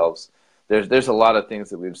themselves. There's a lot of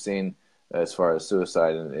things that we've seen as far as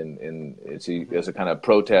suicide as a kind of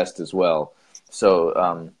protest as well. So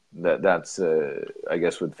that's I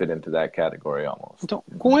guess would fit into that category almost. Então,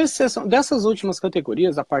 com exceção dessas últimas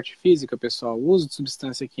categorias, a parte física, pessoal, uso de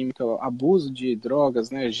substância química, abuso de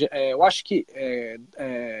drogas, né? Eu acho que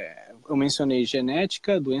eu mencionei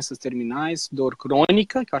genética, doenças terminais, dor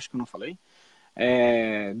crônica, que eu acho que eu não falei,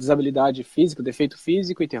 desabilidade física, defeito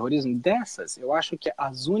físico e terrorismo. Dessas, eu acho que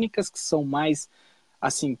as únicas que são mais,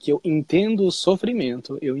 assim, que eu entendo o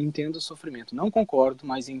sofrimento, não concordo,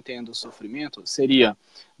 mas entendo o sofrimento, seria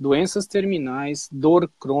doenças terminais, dor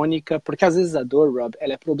crônica, porque às vezes a dor, Rob,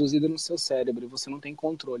 ela é produzida no seu cérebro e você não tem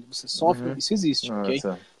controle, você sofre, isso existe, ok?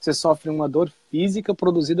 Você sofre uma dor física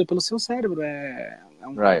produzida pelo seu cérebro,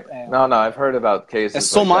 right. No, I've heard about cases é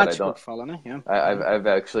somático like that. Que fala, né? I've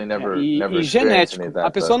actually never e genético, a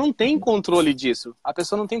pessoa não tem controle disso, a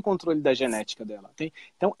pessoa não tem controle da genética dela,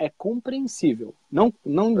 então é compreensível, não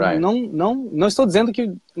estou dizendo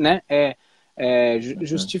que, né,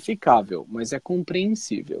 justificável, mas é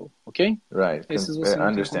compreensível, ok? Right. Esses você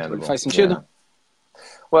não tem controle. Faz sentido? Yeah.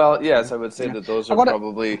 Well, yes, I would say that those are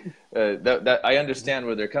probably that I understand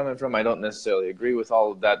where they're coming from. I don't necessarily agree with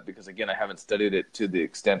all of that because, again, I haven't studied it to the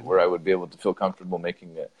extent where I would be able to feel comfortable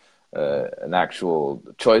making an actual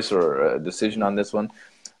choice or a decision on this one.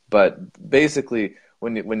 But basically,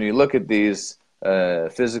 when you look at these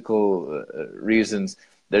physical reasons,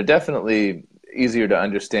 they're definitely easier to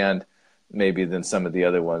understand maybe than some of the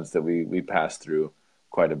other ones that we pass through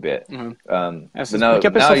quite a bit. Porque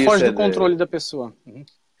a pessoa foge do controle da pessoa.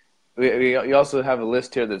 You also have a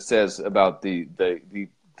list here that says about the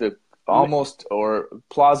almost or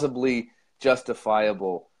plausibly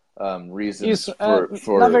justifiable reasons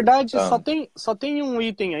for na verdade, só tem um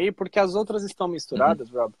item aí, porque as outras estão misturadas,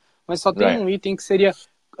 Rob, mas só tem um item que seria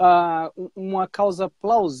uma causa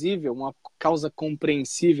plausível, uma causa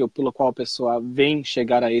compreensível pela qual a pessoa vem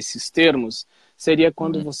chegar a esses termos, seria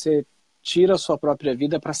quando você tira a sua própria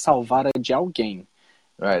vida para salvar a de alguém.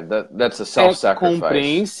 Right, that's a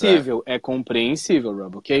self-sacrifice. É compreensível,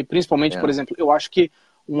 Rob, ok? Principalmente, por exemplo, eu acho que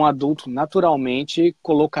um adulto naturalmente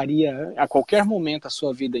colocaria a qualquer momento a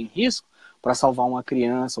sua vida em risco para salvar uma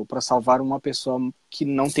criança ou para salvar uma pessoa que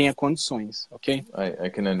não tenha condições, ok? I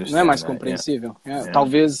can understand. Não é mais compreensível?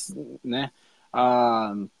 Talvez, né,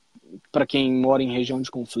 para quem mora em região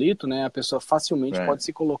de conflito, né, a pessoa facilmente pode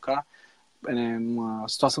se colocar numa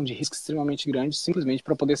situação de risco extremamente grande simplesmente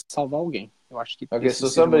para poder salvar alguém. Eu acho que so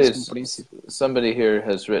somebody here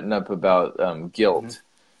has written up about guilt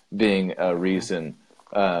being a reason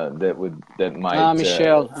that might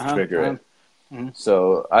trigger it.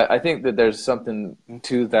 So I think that there's something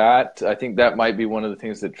to that. I think that might be one of the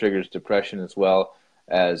things that triggers depression as well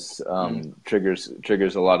as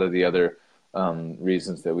triggers a lot of the other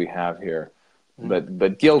reasons that we have here.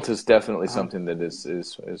 But guilt is definitely something that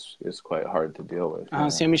is quite hard to deal with.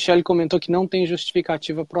 Sim, a Michelle comentou que não tem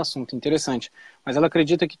justificativa para o assunto. Interessante. Mas ela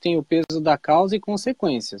acredita que tem o peso da causa e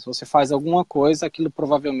consequências. Você faz alguma coisa, aquilo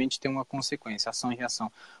provavelmente tem uma consequência, ação e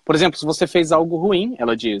reação. Por exemplo, se você fez algo ruim,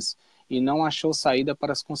 ela diz, e não achou saída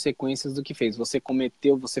para as consequências do que fez. Você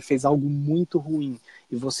fez algo muito ruim.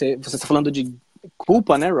 E você está falando de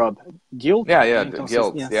culpa, né, Rob? Guilt? Então,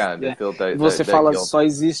 guilt. Você fala, só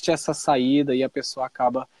existe essa saída e a pessoa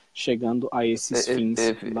acaba chegando a esses fins,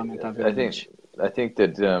 lamentavelmente. I think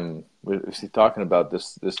that if you're talking about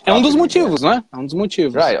this é um dos motivos, não é? É um dos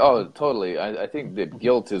motivos. Right. Oh, totally. I think that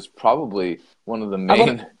guilt is probably one of the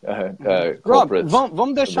main culprits. Rob,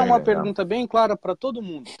 vamos deixar uma pergunta bem clara para todo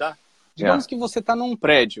mundo, tá? Digamos que você está num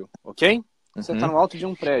prédio, ok? Você está no alto de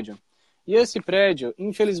um prédio. E esse prédio,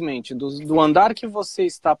 infelizmente, do andar que você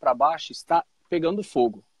está para baixo, está pegando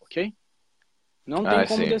fogo, ok? Não tem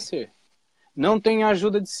como descer. Não tem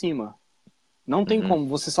ajuda de cima. Não tem como.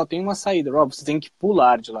 Você só tem uma saída, Rob. Você tem que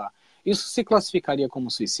pular de lá. Isso se classificaria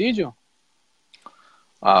como suicídio?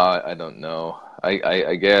 I don't know.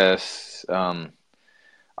 I guess.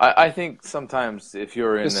 I think sometimes if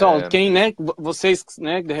you're in. Pessoal, quem, né? Vocês,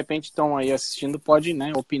 né? De repente estão aí assistindo, pode,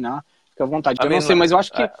 né? Opinar. Fica à vontade. Eu não sei, mas eu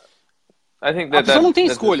acho que I think a pessoa não tem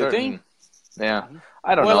escolha, tem? Yeah.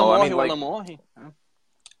 I don't Ou ela know. morre I mean, ou like, ela morre.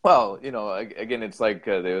 well, you know, again, it's like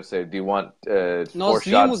they would say, do you want Nós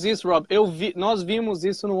 4 vimos shots? isso, Rob. Nós vimos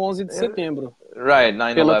isso no 11 de setembro. Right,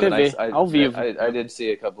 Pela 9/11. TV, ao vivo. I did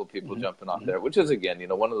see a couple of people jumping off there, which is again, you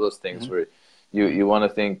know, one of those things where you want to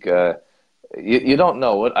think you don't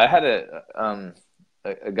know. What I had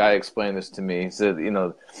a guy explain this to me. He said, you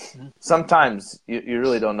know, sometimes you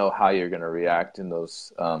really don't know how you're going to react in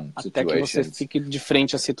those Até que você situations. fique de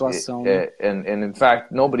frente à situação. Né? And in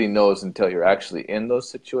fact, nobody knows until you're actually in those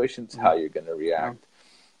situations how you're going to react.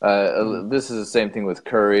 This is the same thing with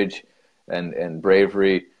courage and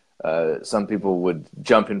bravery. Some people would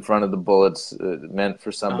jump in front of the bullets meant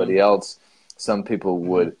for somebody else. Some people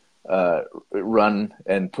would run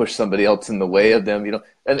and push somebody else in the way of them. You know,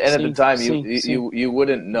 and at the time you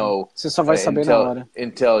wouldn't know. Você só vai saber na hora.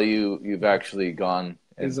 Until you've actually gone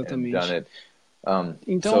and done it.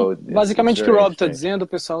 Então, basicamente o que o Rob está dizendo,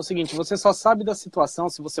 pessoal, é o seguinte: você só sabe da situação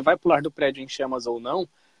se você vai pular do prédio em chamas ou não,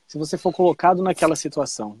 se você for colocado naquela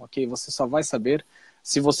situação, ok? Você só vai saber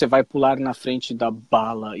se você vai pular na frente da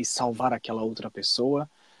bala e salvar aquela outra pessoa,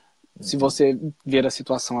 se você ver a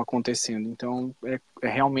situação acontecendo. Então, é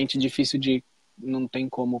realmente difícil não tem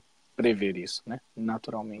como prever isso, né?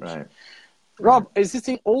 Naturalmente. Right. Rob,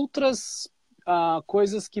 existem outras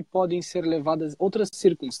coisas que podem ser levadas, outras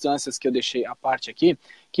circunstâncias que eu deixei à parte aqui,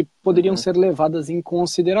 que poderiam ser levadas em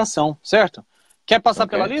consideração, certo? Quer passar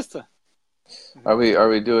pela lista? Are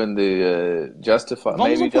we doing the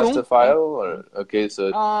maybe justifiable? Or, okay,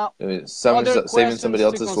 so saving somebody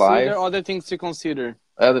else's life. Other things to consider.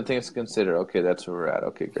 Other things to consider. Okay, that's where we're at.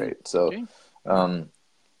 Okay, great. So,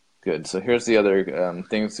 good. So here's the other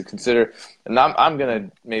things to consider, and I'm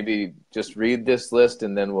gonna maybe just read this list,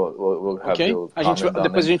 and then we'll have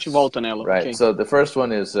depois a gente volta nela. Right. Okay. So the first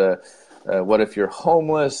one is what if you're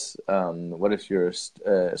homeless? What if you're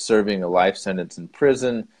serving a life sentence in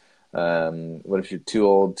prison? What if you're too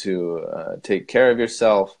old to take care of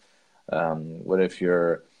yourself? What if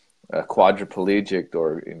you're quadriplegic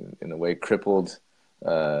or in a way crippled?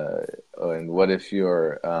 And what if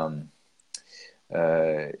you're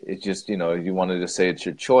it's just, you know, you wanted to say it's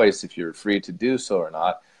your choice if you're free to do so or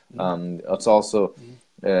not. It's also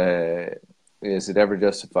is it ever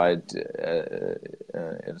justified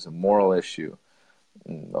as a moral issue?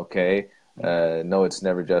 Okay, no, it's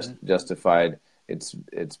never justified.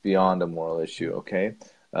 It's beyond a moral issue. Okay,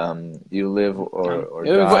 you live or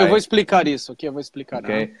die. Eu vou explicar isso, ok? Eu vou explicar.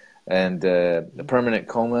 Okay, and a permanent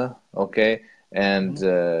coma. Okay, and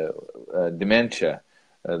dementia.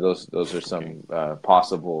 Those are some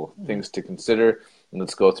possible things to consider. And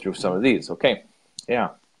let's go through some of these. Okay,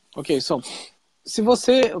 yeah. Ok, so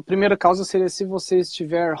a primeira causa seria se você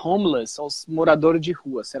estiver homeless, ou morador de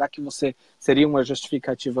rua. Será que você seria uma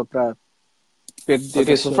justificativa para perder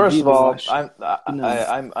Okay, a so sua first vida? of all,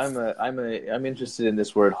 I'm interested in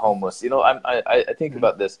this word homeless. You know, I think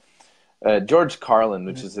about this. George Carlin,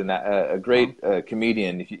 which is a great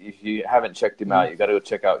comedian. If you haven't checked him out, you got to go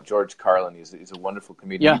check out George Carlin. He's a wonderful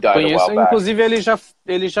comedian. Yeah, he died a while back. Inclusive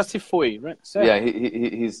ele já se foi, right? Certo? Yeah,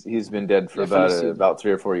 he's been dead for about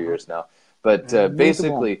 3 or 4 years now. But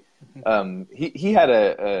basically, he had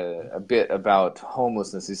a bit about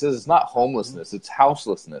homelessness. He says it's not homelessness; it's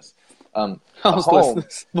houselessness.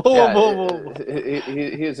 Houselessness.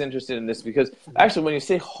 He is interested in this because actually, when you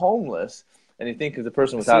say homeless and you think of the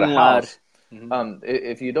person without a house,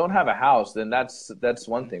 if you don't have a house, then that's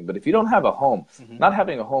one thing. But if you don't have a home, not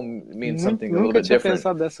having a home means something a little bit different.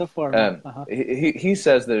 Dessa forma. He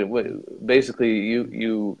says that basically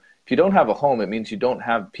you if you don't have a home, it means you don't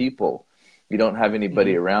have people. You don't have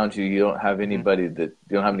anybody around you. You don't have anybody you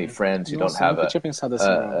don't have any friends. You don't have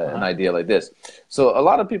an idea like this. So a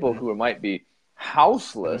lot of people who might be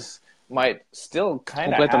houseless might still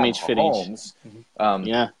kind of have homes.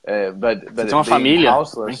 But being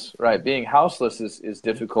houseless, right? Being houseless is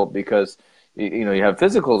difficult because you know you have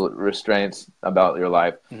physical restraints about your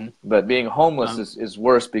life. But being homeless is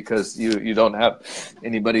worse because you don't have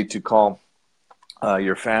anybody to call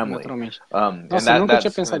your family. Nossa, eu nunca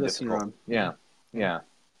tinha pensado assim, Rob. Yeah.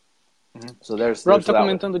 So there's Rob tá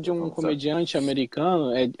comentando de um comediante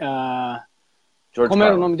americano, como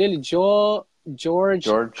era o nome dele?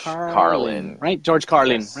 George Carlin, right? George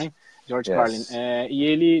Carlin, right? George Yes. Carlin. E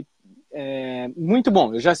ele muito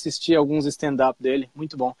bom. Eu já assisti alguns stand-up dele,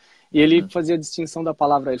 muito bom. E ele fazia a distinção da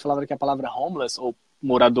palavra, ele falava que a palavra homeless, ou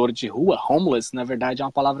morador de rua, homeless, na verdade é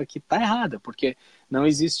uma palavra que está errada, porque não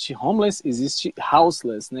existe homeless, existe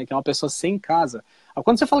houseless, né, que é uma pessoa sem casa.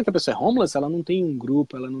 Quando você fala que a pessoa é homeless, ela não tem um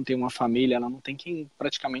grupo, ela não tem uma família, ela não tem quem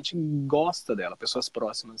praticamente gosta dela, pessoas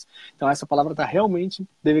próximas. Então essa palavra realmente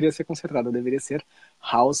deveria ser consertada, deveria ser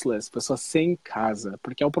houseless, pessoa sem casa,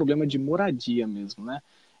 porque é o problema de moradia mesmo, né?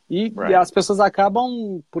 E as pessoas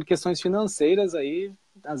acabam, por questões financeiras, aí,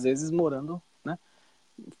 às vezes, morando, né?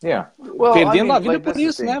 Well, Perdendo a vida por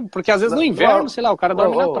isso, né? Porque às vezes no inverno, sei lá, o cara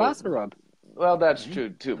dorme na praça, Rob. Well, that's true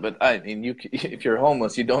too. But I mean, if you're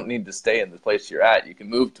homeless, you don't need to stay in the place you're at. You can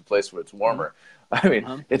move to a place where it's warmer. I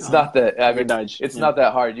mean, it's not that. I mean, it's not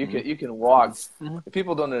that hard. You can walk.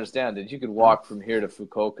 People don't understand that you could walk from here to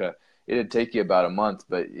Fukuoka. It'd take you about a month,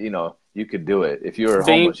 but you could do it. If you were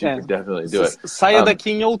homeless, you could definitely do it. Saia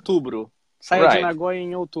daqui em outubro. Saia de Nagoya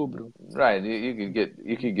em outubro. Right.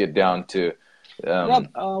 You could get down to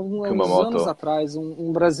uns anos atrás,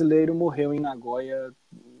 um brasileiro morreu em Nagoya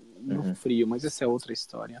no frio, mas essa é outra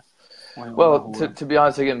história. Well, to be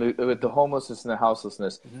honest, again, with the homelessness and the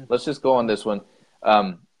houselessness, let's just go on this one.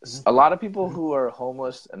 A lot of people who are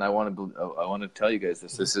homeless, and I want to tell you guys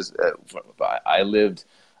this. This is I lived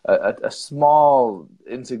a small,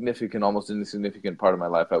 almost insignificant part of my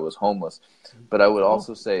life. I was homeless, but I would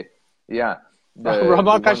also say, Rob é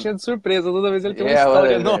uma caixinha de surpresa. Toda vez ele tem uma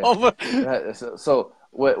história nova. So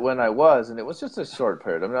when I was, and it was just a short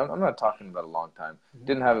period. I mean, I'm not talking about a long time.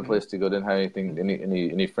 Didn't have a place to go. Didn't have anything,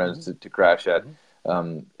 any friends to crash at.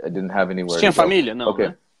 I didn't have anywhere. Tinha família? Não, okay.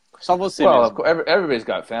 Né? Só você mesmo. Well, everybody's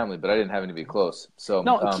got family, but I didn't have any to be close. So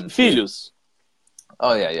no, filhos.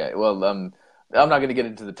 Oh yeah. Well, I'm not going to get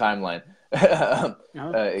into the timeline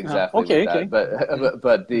exactly. Okay.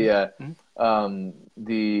 But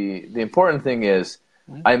the important thing is,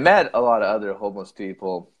 I met a lot of other homeless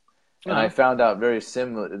people, and I found out very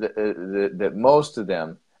similar that most of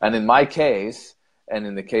them, and in my case, and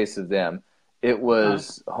in the case of them, it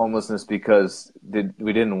was homelessness because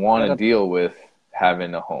we didn't want to deal with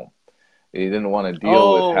having a home. You didn't want to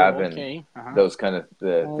deal with having those kind of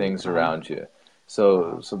things around you.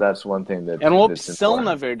 So that's one thing that era uma opção,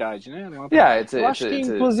 na verdade, né? Eu acho que,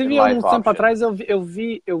 inclusive, há um tempo atrás eu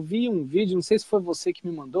vi um vídeo, não sei se foi você que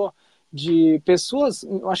me mandou, de pessoas,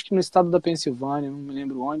 eu acho que no estado da Pensilvânia, não me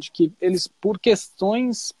lembro onde, que eles, por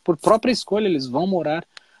própria escolha, eles vão morar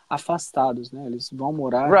afastados, né? Eles vão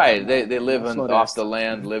morar... Right, they live off the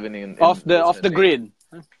land, living in off the grid.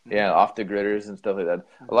 Yeah, off the gridders and stuff like that.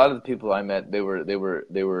 A lot of the people I met, they were.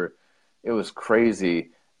 It was crazy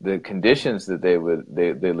the conditions that they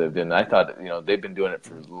lived in. I thought they've been doing it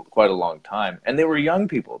for quite a long time, and they were young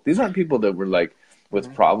people. These aren't people that were like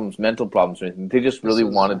with problems, mental problems or anything. They just really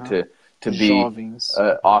wanted to be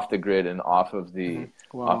off the grid and off of the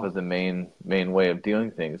main way of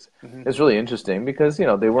doing things. It's really interesting because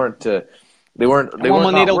they weren't. Uma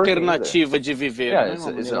maneira alternativa de viver. Yeah,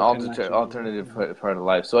 it's an alternative part of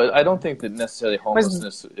life. So I don't think that necessarily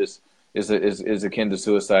homelessness is akin to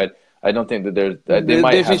suicide. I don't think that they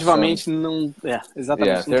might definitivamente have some... não.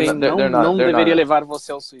 Exatamente. Não deveria levar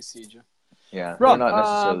você ao suicídio. Yeah, Rob, they're not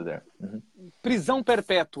necessarily there. Prisão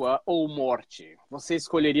perpétua ou morte? Você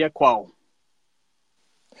escolheria qual?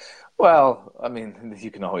 Well, I mean,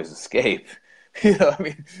 you can always escape.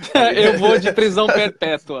 Eu vou de prisão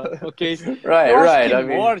perpétua, ok? Right. I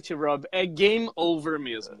mean, morte, Rob, é game over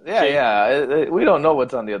mesmo. Yeah. We don't know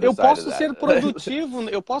what's on the other side of that.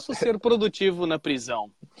 Eu posso ser produtivo na prisão.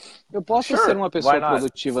 Eu posso ser uma pessoa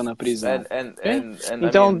produtiva na prisão.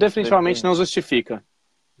 Então, definitivamente não justifica.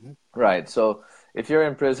 Right. So, if you're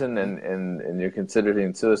in prison and you're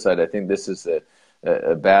considering suicide, I think this is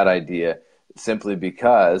a bad idea simply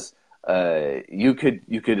because you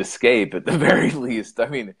could escape at the very least. I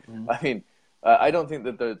mean, I don't think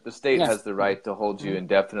that the state has the right to hold you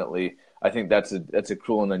indefinitely. I think that's a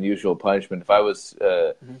cruel and unusual punishment. If I was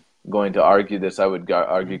going to argue this, I would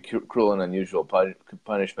argue cruel and unusual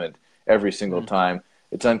punishment every single time.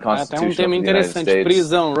 It's unconstitutional. Até tema interessante,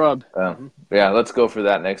 prisão, Rob. Yeah, let's go for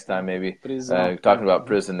that next time, maybe. Talking about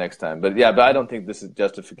prison next time. But I don't think this is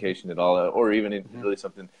justification at all, or even really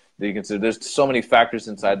something that you consider. There's so many factors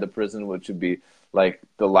inside the prison, which would be like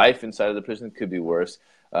the life inside of the prison could be worse.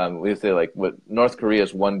 We say like what North Korea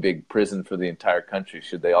is one big prison for the entire country.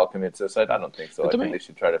 Should they all commit suicide? I don't think so. I think they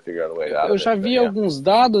should try to figure out a way out. Eu já vi alguns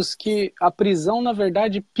dados que a prisão, na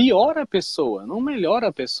verdade, piora a pessoa, não melhora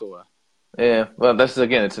a pessoa. Yeah, well, that's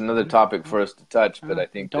again, it's another topic for us to touch, but I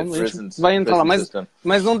think Então the a gente vai entrar lá, prison system.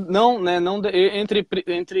 mas não, né, não entre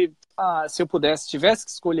se eu pudesse, tivesse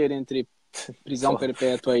que escolher entre prisão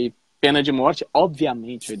perpétua e pena de morte,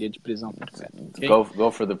 obviamente eu iria de prisão perpétua. Okay?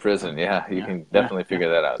 Go for the prison. Yeah, you can definitely figure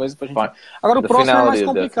that out. Depois pra gente... Agora o próximo é mais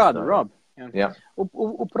complicado, Rob. Yeah.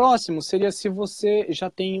 O próximo seria se você já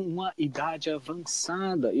tem uma idade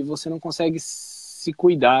avançada e você não consegue se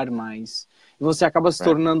cuidar mais. E você acaba se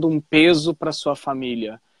tornando um peso para sua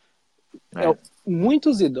família.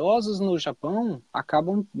 Muitos idosos no Japão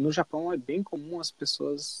no Japão é bem comum as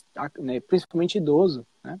pessoas, né, principalmente idoso,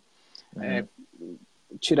 né,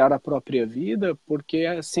 tirar a própria vida porque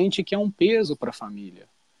sente que é um peso para a família.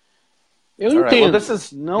 Eu entendo.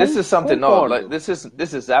 Well, this is something. No, like, this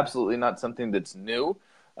is absolutely not something that's new.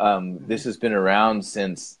 This has been around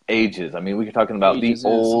since ages. I mean, we're talking about the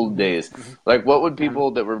old days. Like, what would people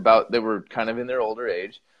that were kind of in their older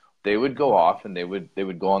age? They would go off and they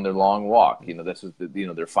would go on their long walk. You know, this is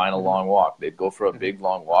their final long walk. They'd go for a big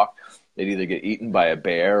long walk. They'd either get eaten by a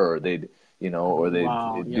bear or they'd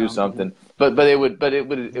do something. But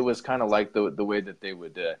it was kind of like the way that they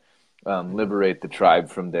would liberate the tribe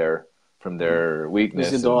from their weakness.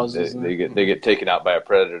 They get taken out by a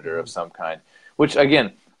predator of some kind. Which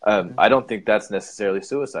again, I don't think that's necessarily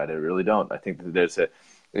suicide. I really don't. I think that there's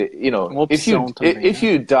if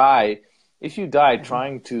you die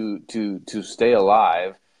trying to stay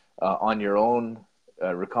alive on your own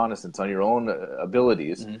reconnaissance, on your own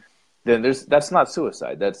abilities, then that's not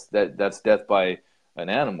suicide. That's death by an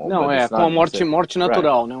animal. Não, com a morte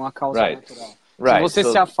natural, né? Uma causa natural. Se você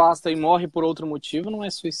se afasta e morre por outro motivo, não é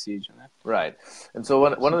suicídio, né? Right. And so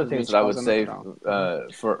one of the things that I would say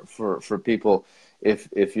for people,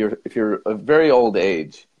 if you're a very old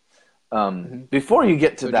age, before you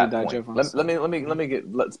get to that point,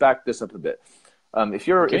 let's back this up a bit. If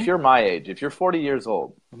you're my age, if you're 40 years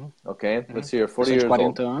old, okay, let's say you're 40 years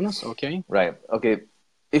old. Anos, okay. Right. Okay.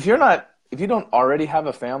 If you don't already have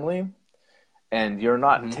a family, and you're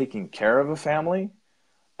not taking care of a family,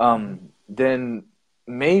 then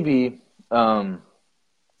maybe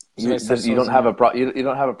you don't have a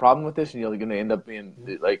problem with this, and you're going to end up being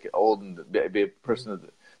like old and be a person of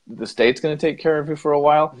the state's going to take care of you for a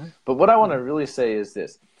while. But what I want to really say is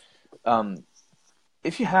this: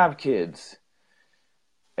 if you have kids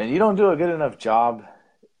and you don't do a good enough job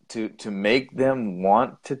to make them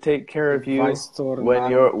want to take care of you when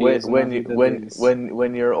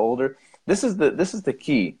you're older, this is the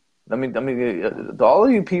key. I mean, all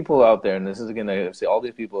of you people out there, and this is again, I say all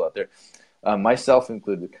these people out there, myself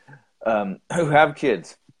included, who have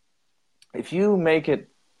kids. If you make it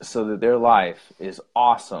so that their life is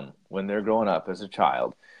awesome when they're growing up as a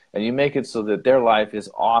child, and you make it so that their life is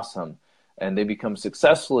awesome and they become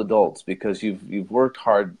successful adults because you've worked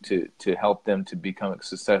hard to help them to become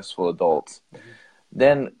successful adults,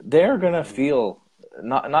 then they're gonna feel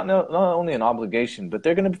not only an obligation, but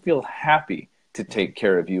they're gonna feel happy to take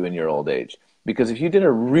care of you in your old age. Because if you did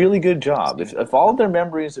a really good job, if all their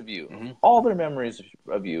memories of you,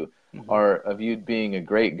 are of you being a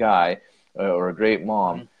great guy or a great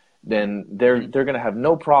mom, then they're going to have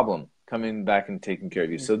no problem coming back and taking care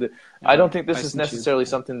of you. So I don't think this is necessarily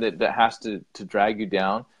something that has to drag you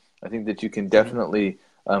down. I think that you can definitely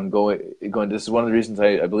go into this. Is one of the reasons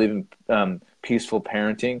I believe in peaceful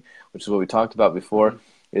parenting, which is what we talked about before.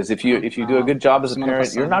 Is if you do a good job as a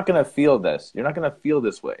parent, you're not going to feel this. You're not going to feel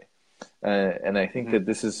this way. And I think that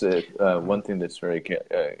this is one thing that's very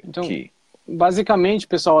key. Basicamente,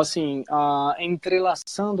 pessoal, assim,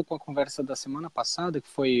 entrelaçando com a conversa da semana passada, que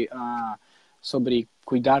foi sobre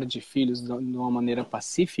cuidar de filhos de uma maneira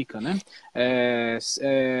pacífica, né?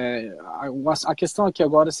 A questão aqui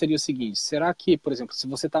agora seria o seguinte: será que, por exemplo, se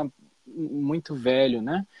você está muito velho,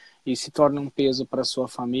 né, e se torna um peso para sua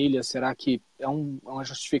família, será que é uma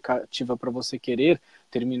justificativa para você querer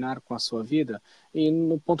terminar com a sua vida? E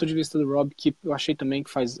no ponto de vista do Rob, que eu achei também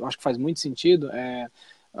acho que faz muito sentido,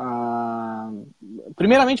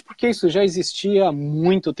 primeiramente porque isso já existia há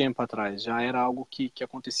muito tempo atrás, já era algo que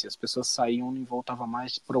acontecia, as pessoas saíam e voltavam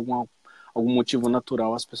mais por algum motivo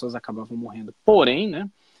natural, as pessoas acabavam morrendo. Porém, né,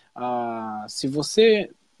 se você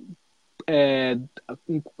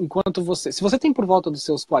se você tem por volta dos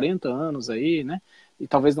seus 40 anos aí, né, e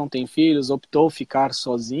talvez não tem filhos, optou ficar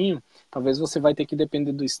sozinho, talvez você vai ter que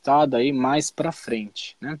depender do Estado aí mais para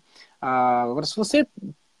frente, né? Agora, se você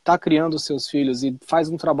está criando os seus filhos e faz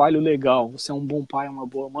um trabalho legal, você é um bom pai, uma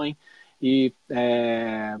boa mãe, e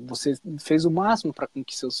você fez o máximo para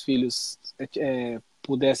que seus filhos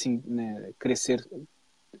pudessem, né, crescer,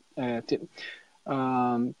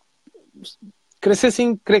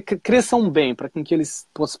 cresçam bem, para que eles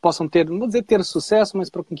possam ter, não vou dizer ter sucesso, mas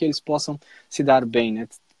para que eles possam se dar bem, né?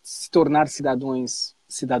 Se tornar cidadãos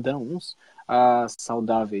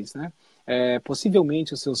saudáveis, né?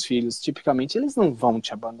 Possivelmente os seus filhos, tipicamente, eles não vão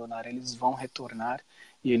te abandonar, eles vão retornar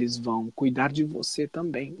e eles vão cuidar de você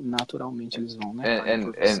também, naturalmente eles vão, né?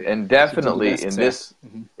 And definitely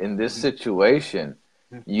in this situation,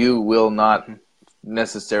 you will not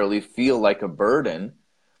necessarily feel like a burden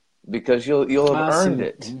because you'll have earned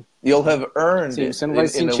it. You'll have earned it. Você não vai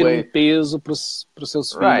sentir um peso para os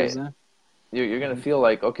seus filhos, né? You're going to feel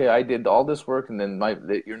like, okay, I did all this work, and then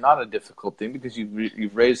you're not a difficult thing because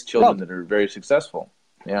you've raised children that are very successful.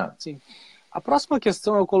 Yeah. Sim. A próxima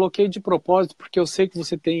questão eu coloquei de propósito porque eu sei que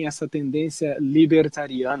você tem essa tendência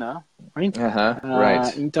libertariana, right?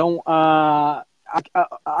 Right. Então, a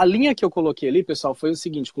linha que eu coloquei ali, pessoal, foi o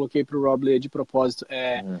seguinte, coloquei para o Rob ler de propósito,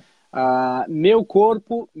 meu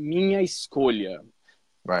corpo, minha escolha.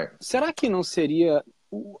 Right. Será que não seria,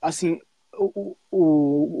 assim, a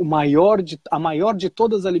maior de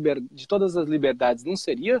todas as liberdades não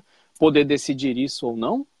seria poder decidir isso ou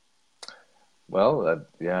não? Well,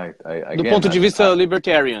 yeah, again, do ponto de vista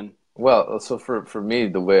libertarian. Well, so for me,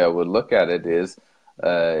 the way I would look at it is,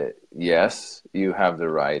 yes, you have the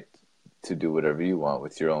right to do whatever you want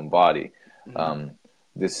with your own body.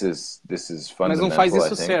 This is fundamental. Mas não faz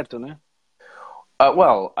isso certo, né?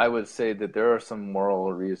 Well, I would say that there are some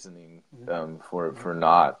moral reasoning for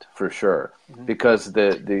not, for sure, because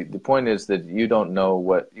the point is that you don't know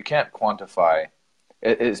you can't quantify,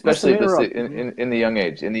 especially in the young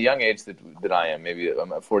age. In the young age that I am, maybe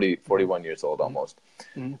I'm 41 years old almost,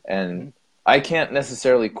 and I can't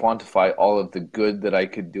necessarily quantify all of the good that I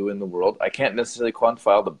could do in the world. I can't necessarily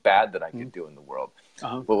quantify all the bad that I could do in the world.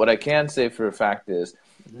 But what I can say for a fact is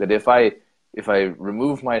that if I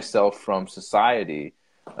remove myself from society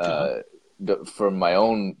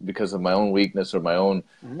because of my own weakness or my own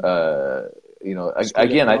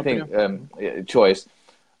again, I think choice.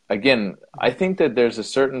 Again, I think that there's a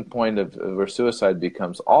certain point where suicide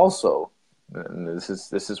becomes also, and this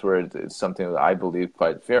is where it's something that I believe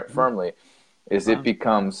quite firmly, is it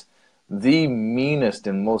becomes the meanest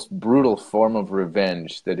and most brutal form of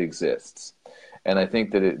revenge that exists. And I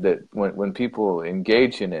think that when people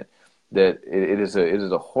engage in it, that it is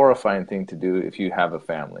a horrifying thing to do if you have a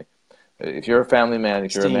family. If you're a family man,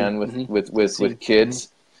 if you're a man with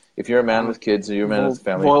kids, if you're a man with kids or you're a man with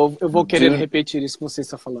family, eu vou querer repetir isso que você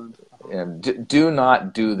está falando. Do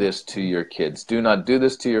not do this to your kids. Do not do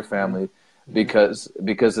this to your family, because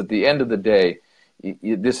at the end of the day,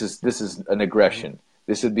 this is an aggression.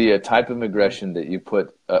 This would be a type of aggression that you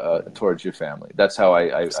put towards your family. That's how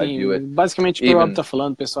I view it. Basicamente, o que o Rob está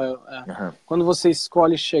falando, pessoal, quando você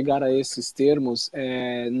escolhe chegar a esses termos,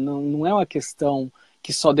 não é uma questão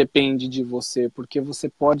que só depende de você, porque você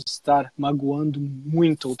pode estar magoando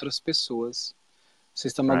muito outras pessoas. Você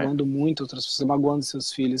está magoando muito outras pessoas, magoando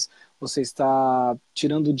seus filhos. Você está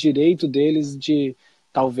tirando o direito deles de,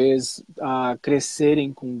 talvez,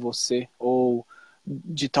 crescerem com você, ou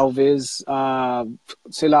de talvez,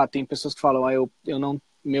 sei lá, tem pessoas que falam, eu não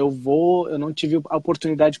tive a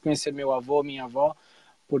oportunidade de conhecer meu avô, minha avó,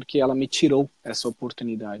 porque ela me tirou essa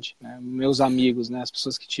oportunidade, né? Meus amigos, né? As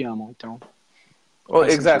pessoas que te amam, então. Well,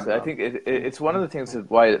 exactly. I think it's one of the things that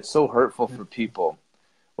why it's so hurtful for people.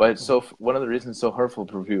 Why it's one of the reasons it's so hurtful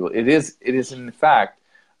for people. It is in fact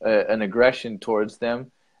an aggression towards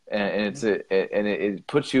them. And it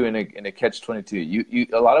puts you in a catch-22. You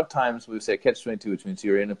a lot of times we say catch-22, which means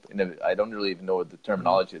you're in a I don't really even know what the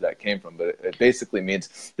terminology of that came from, but it basically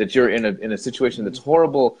means that you're in a situation that's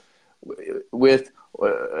horrible with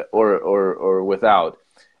or without.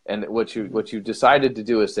 And what you decided to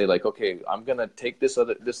do is say, like, okay, I'm gonna take this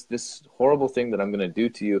horrible thing that I'm gonna do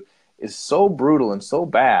to you is so brutal and so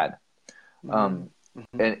bad, and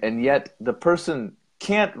yet the person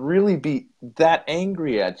can't really be that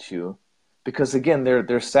angry at you because, again,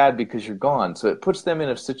 they're sad because you're gone. So it puts them in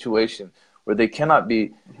a situation where they cannot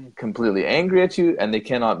be completely angry at you and they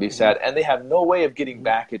cannot be sad, and they have no way of getting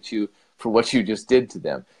back at you for what you just did to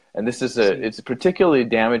them. And this is it's particularly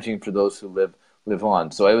damaging for those who live on.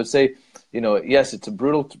 So I would say, yes, it's a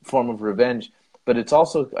brutal form of revenge, but it's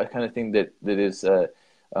also a kind of thing that is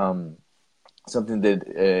something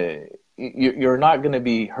that you're not going to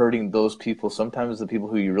be hurting those people. Sometimes the people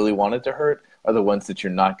who you really wanted to hurt are the ones that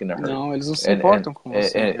you're not going to hurt. Não, eles não se importam com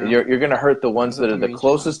você. And you're going to hurt the ones that are the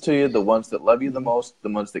closest to you, the ones that love you the most, the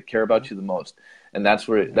ones that care about you the most. And that's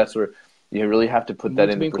where you really have to put that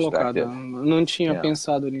into perspective. Não tinha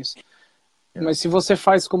pensado nisso. Mas se você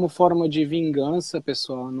faz como forma de vingança,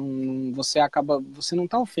 pessoal, você não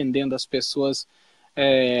está ofendendo as pessoas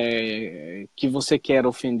que você quer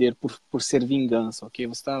ofender por ser vingança, ok?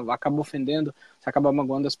 Você acaba ofendendo, você acaba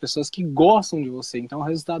magoando as pessoas que gostam de você. Então, é um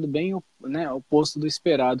resultado bem, né, oposto do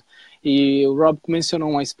esperado. E o Rob mencionou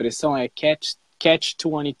uma expressão,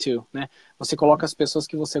 catch-22, né? Você coloca as pessoas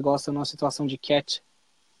que você gosta numa situação de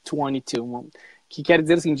catch-22, que quer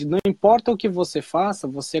dizer assim, não importa o que você faça,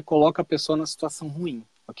 você coloca a pessoa na situação ruim,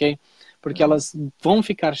 ok? Porque elas vão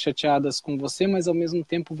ficar chateadas com você, mas ao mesmo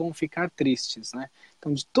tempo vão ficar tristes, né?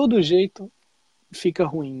 Então, de todo jeito, fica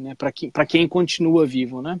ruim, né? Para quem continua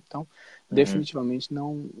vivo, né? Então, definitivamente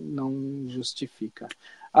não justifica.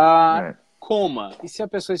 Coma. E se a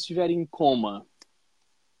pessoa estiver em coma?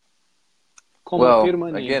 Coma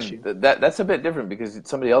permanente. Again, that's a bit different because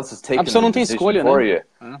somebody else is taking A pessoa the não tem decision escolha, for né?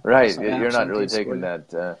 you. Right, you're not really taking that.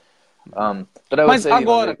 But I would Mas say,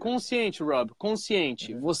 agora, consciente, Rob,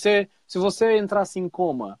 consciente. Se você entrasse em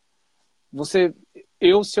coma, se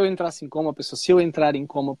eu entrasse em coma, pessoal, se eu entrar em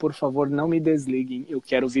coma, por favor, não me desliguem, eu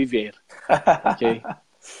quero viver, ok?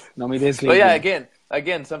 Não me desliguem. But yeah,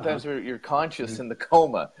 again, sometimes you're conscious in the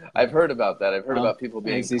coma. I've heard about that. I've heard about people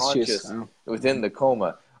being conscious within the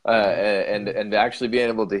coma. And actually being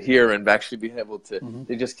able to hear and actually being able to,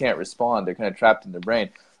 they just can't respond. They're kind of trapped in their brain,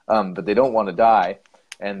 but they don't want to die.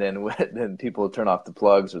 And then people turn off the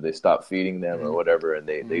plugs or they stop feeding them or whatever, and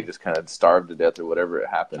they just kind of starve to death or whatever it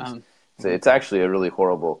happens. So it's actually a really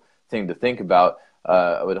horrible thing to think about.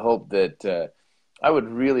 I would hope that, I would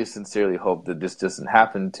really sincerely hope that this doesn't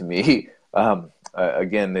happen to me.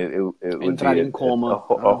 Again, it would be a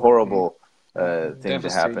horrible thing to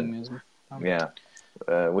happen. Mesmo. Yeah.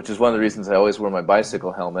 Which is one of the reasons I always wear my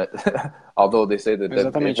bicycle helmet, although they say that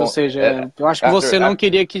exatamente, ou seja, eu acho que você não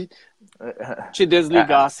queria que te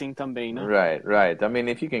desligassem também, né? Right. I mean,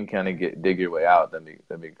 if you can kind of dig your way out, that'd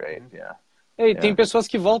be great. Yeah. Tem pessoas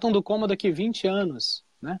que voltam do coma daqui 20 anos,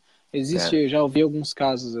 né? Já ouvi alguns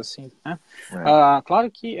casos assim, né? Claro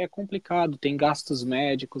que é complicado, tem gastos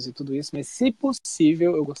médicos e tudo isso, mas se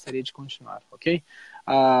possível, eu gostaria de continuar, ok?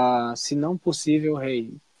 Se não possível,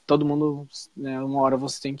 todo mundo, né, uma hora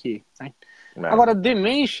você tem que ir, né? Agora,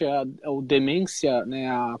 demência, né,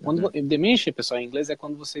 demência, pessoal, em inglês é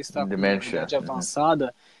quando você está com uma idade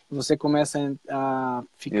avançada e você começa a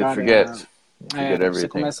ficar... você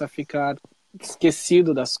começa a ficar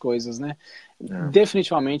esquecido das coisas, né?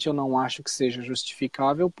 Definitivamente eu não acho que seja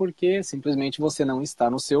justificável porque simplesmente você não está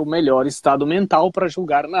no seu melhor estado mental para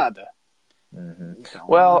julgar nada.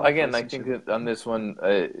 Well, again, I think that on this one,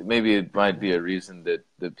 maybe it might be a reason that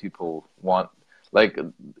people want. Like,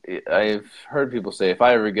 I've heard people say, "If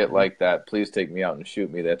I ever get like that, please take me out and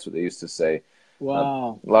shoot me." That's what they used to say.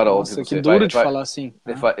 Wow. A lot of old people say, duro de falar assim.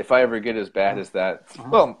 If I ever get as bad as that,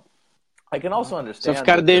 well, I can also understand. Se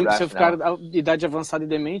eu ficar idade avançada e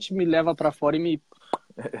demente, me leva para fora e me.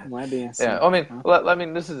 Não é bem assim. Yeah, I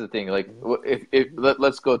mean, this is the thing. Like,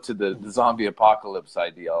 let's go to the zombie apocalypse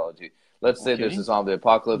ideology. Let's say there's a zombie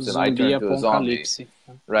apocalypse and I turn to a zombie,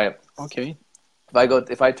 right? Okay.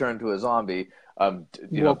 If I turn to a zombie, I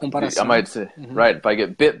might say, right? If I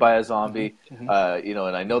get bit by a zombie, and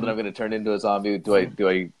I know that I'm going to turn into a zombie, do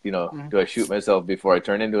I shoot myself before I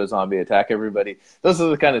turn into a zombie, attack everybody? Those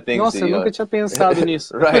are the kind of things. Nossa, eu nunca tinha pensado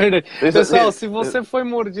nisso. Right. Pessoal, se você foi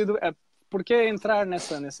mordido, porque entrar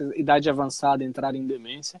nessa idade avançada, entrar em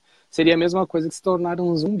demência, seria a mesma coisa que se tornar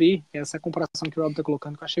um zumbi. Essa é a comparação que o Rob está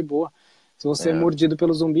colocando que eu achei boa. Se você é mordido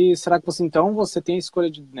pelo zumbi, será que você tem a escolha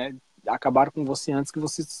de acabar com você antes que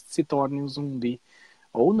você se torne um zumbi?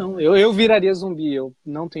 Ou não, eu viraria zumbi, eu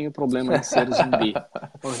não tenho problema em ser zumbi.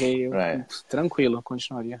 Ok, tranquilo,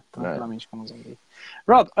 continuaria tranquilamente como zumbi.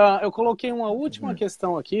 Rob, eu coloquei uma última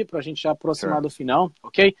questão aqui para a gente já aproximar do final,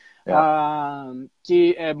 ok?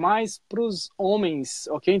 Que é mais para os homens,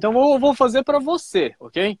 ok? Então eu vou fazer para você,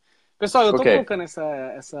 ok? Pessoal, eu tô colocando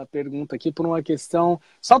essa pergunta aqui por uma questão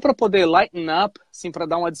só para poder lighten up, assim, para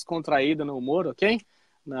dar uma descontraída no humor, ok?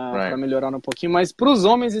 Para melhorar um pouquinho, mas para os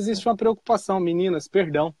homens existe uma preocupação, meninas,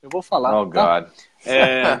 perdão, eu vou falar. Oh, God.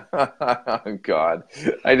 Oh, God.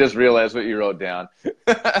 I just realized what you wrote down.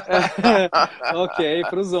 Ok,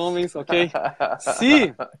 para os homens, ok?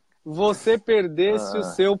 Se você perdesse o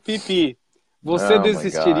seu pipi, você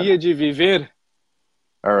desistiria de viver?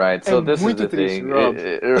 All right, so this is the thing.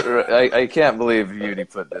 I can't believe Yudi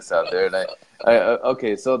put this out there.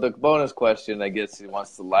 Okay, so the bonus question, I guess he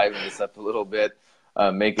wants to liven this up a little bit.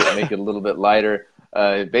 Make it a little bit lighter.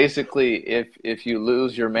 Basically, if you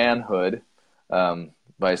lose your manhood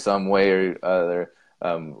by some way or other,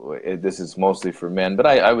 this is mostly for men, but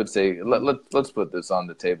I would say let's put this on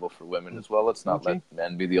the table for women as well. Let's not let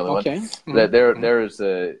men be the only one. That there is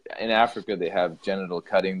in Africa they have genital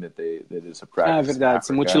cutting that is a practice. É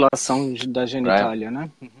verdade, mutilação da genitália, né?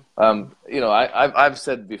 I've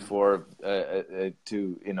said before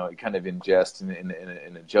to kind of in jest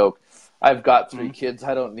in a joke. I've got 3 kids.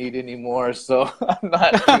 I don't need any more, so I'm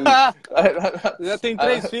not too... Já tem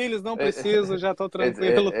 3 filhos, não preciso, já estou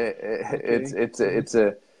tranquilo.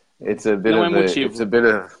 It's a bit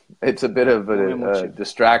of a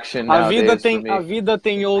distraction nowadays for me. A vida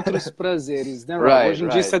tem outros prazeres, né, Rob? Hoje em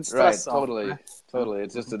dia isso é distração. Totally.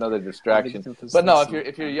 It's just another distraction. But no,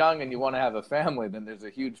 if you're young and you want to have a family, then there's a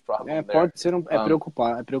huge problem there. Pode ser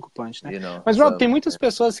preocupante, né? Mas, Rob, tem muitas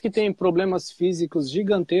pessoas que têm problemas físicos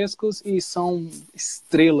gigantescos e são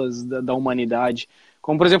estrelas da humanidade.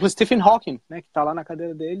 Como, por exemplo, Stephen Hawking, né? Que está lá na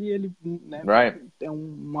cadeira dele e ele, né, é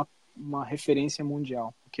uma referência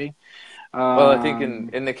mundial, ok? Well, I think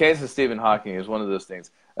in the case of Stephen Hawking is one of those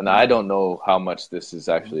things, and I don't know how much this is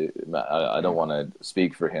actually, I don't want to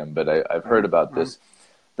speak for him, but I've heard about this,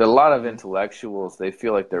 that a lot of intellectuals, they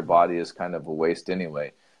feel like their body is kind of a waste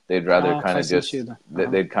anyway. They'd rather kind of just,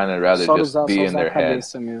 they'd kind of rather just be in their head.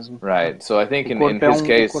 Mesmo. Right, so I think in his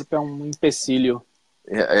case, o corpo é empecilho.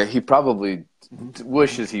 He probably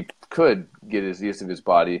wishes he could get his use of his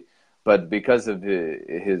body, but because of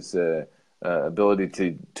his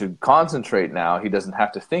ability to concentrate now, he doesn't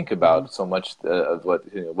have to think about so much of what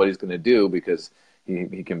he's going to do, because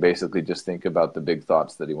he can basically just think about the big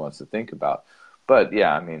thoughts that he wants to think about. But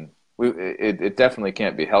yeah, I mean, it definitely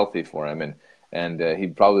can't be healthy for him, and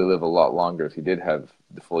he'd probably live a lot longer if he did have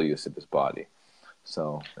the full use of his body.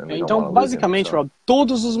 So, então, basicamente, Rob,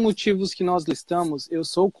 todos os motivos que nós listamos, eu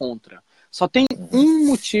sou contra. Só tem um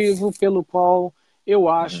motivo pelo qual eu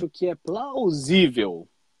acho que é plausível.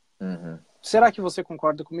 Será que você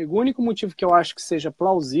concorda comigo? O único motivo que eu acho que seja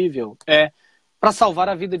plausível é para salvar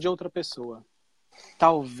a vida de outra pessoa.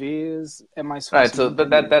 Talvez é mais fácil. Right,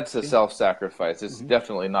 so that's a self-sacrifice. It's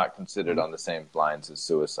definitely not considered on the same lines as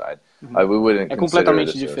suicide. We wouldn't é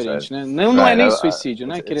completamente diferente, né? Não é nem suicídio,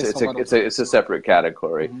 né? It's a separate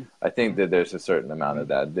category. I think that there's a certain amount of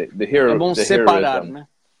that. The hero, é bom separar, né?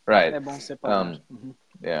 Right. É bom separar.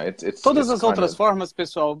 Yeah, Todas as outras formas,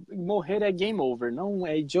 pessoal, morrer é game over, não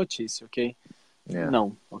é idiotice, ok? Yeah.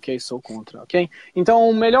 Não, ok? Sou contra, ok? Então,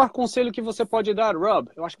 o melhor conselho que você pode dar, Rob,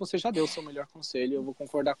 eu acho que você já deu o seu melhor conselho, eu vou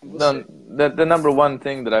concordar com você. The number one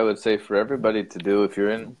thing that I would say for everybody to do if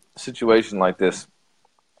you're in a situation like this,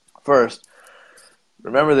 first,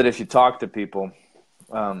 remember that if you talk to people,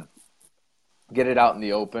 get it out in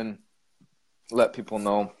the open, let people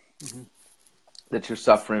know that you're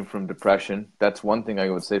suffering from depression. That's one thing I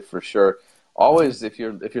would say for sure. Always, if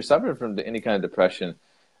you're suffering from any kind of depression,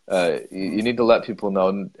 you need to let people know,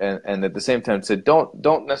 and at the same time say,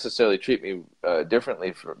 don't necessarily treat me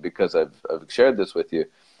differently because I've shared this with you,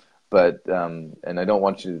 but and I don't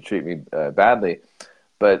want you to treat me badly,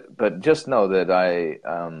 but just know that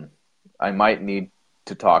I might need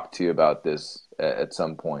to talk to you about this at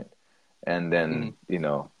some point, and then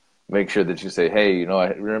make sure that you say, hey, I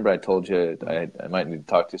remember I told you I might need to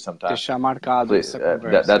talk to you sometime. Deixar marcado. Please,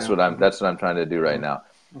 that's what I'm trying to do right now.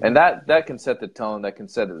 And that can set the tone. That can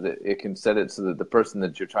set it so that the person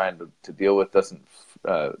that you're trying to deal with doesn't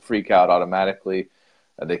freak out automatically.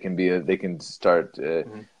 They can start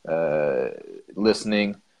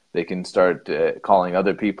listening. They can start calling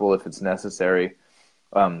other people if it's necessary.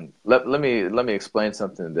 Let me explain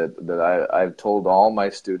something that I've told all my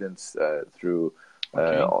students through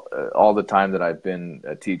all the time that I've been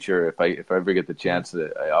a teacher. If I ever get the chance,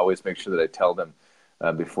 I always make sure that I tell them.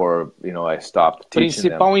 Before I stopped teaching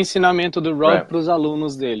them. Principal ensinamento do Rob para os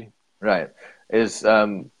alunos dele. Right. Is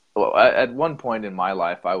at one point in my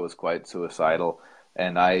life I was quite suicidal,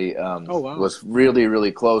 and I was really,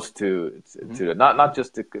 really close to not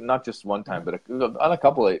just one time, but on a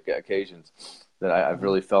couple of occasions that I've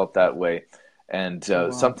really felt that way. And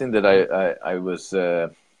something that I was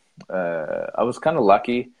kind of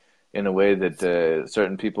lucky in a way that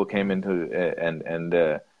certain people came into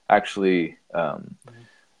and actually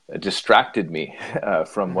distracted me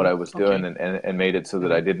from what I was doing and made it so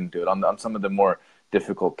that I didn't do it on some of the more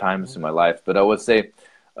difficult times in my life. But I would say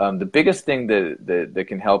the biggest thing that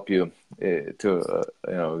can help you to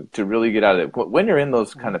really get out of it when you're in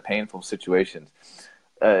those kind of painful situations.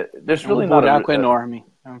 There's really not enorme.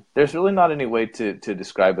 There's really not any way to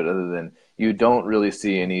describe it other than you don't really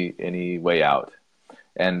see any way out,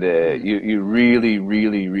 and you really,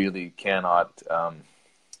 really, really cannot.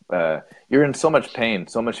 You're in so much pain,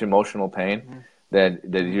 so much emotional pain, that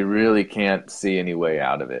you really can't see any way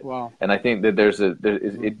out of it. Wow. And I think that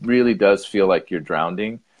it really does feel like you're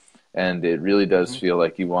drowning, and it really does feel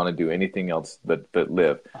like you want to do anything else but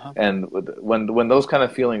live. And when those kind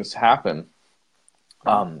of feelings happen,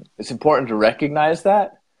 it's important to recognize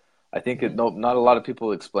that. I think not a lot of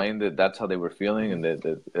people explain that that's how they were feeling, and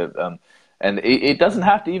and it doesn't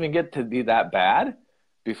have to even get to be that bad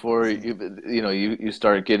before you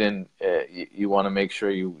start getting. You want to make sure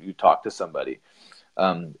you talk to somebody,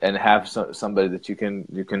 and have somebody that you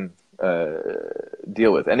can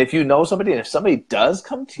deal with. And if you know somebody, and if somebody does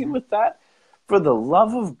come to you with that, for the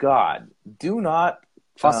love of God, do not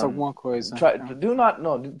faça alguma coisa. Do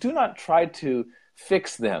not try to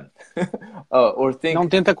fix them. Or think não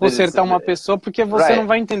tenta consertar uma pessoa porque você não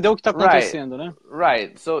vai entender o que está acontecendo, né?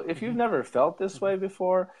 Right. So if you've never felt this way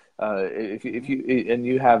before, if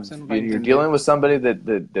you're dealing with somebody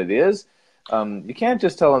that is, you can't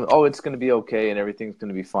just tell them, oh, it's going to be okay and everything's going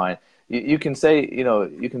to be fine. You can say, a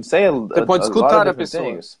lot of different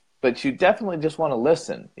things, but you definitely just want to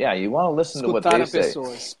listen. Yeah, you want to listen to what they say.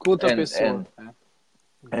 Escuta a pessoa.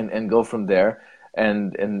 And go from there.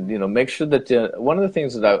 And make sure that one of the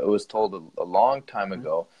things that I was told a long time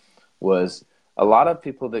ago was a lot of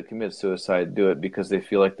people that commit suicide do it because they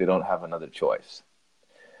feel like they don't have another choice.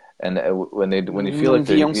 And when you feel like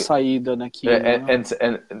saída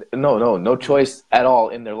naquilo, no choice at all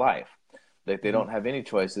in their life, like they don't have any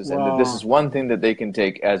choices, and that this is one thing that they can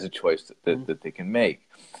take as a choice that they can make.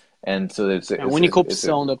 And so it's a única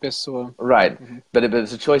opção da pessoa, right? But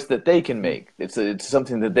it's a choice that they can make. It's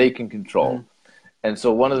something that they can control. And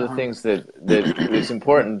so one of the things that is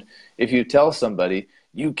important, if you tell somebody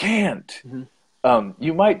you can't,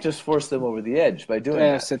 you might just force them over the edge by doing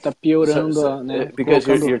that. Você está piorando, né? Because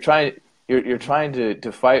you're trying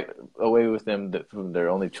to fight away with them from their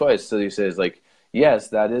only choice. So you say, it's like, yes,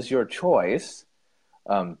 that is your choice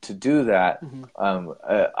to do that.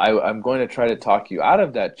 I'm going to try to talk you out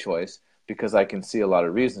of that choice because I can see a lot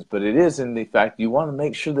of reasons. But it is in the fact you want to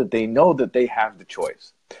make sure that they know that they have the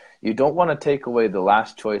choice. You don't want to take away the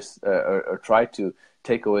last choice or try to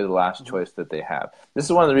take away the last choice that they have. This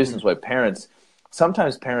is one of the reasons why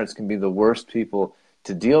sometimes parents can be the worst people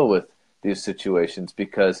to deal with these situations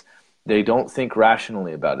because they don't think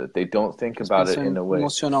rationally about it. They don't think about it in a way.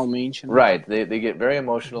 Emocionalmente, né? Right. They get very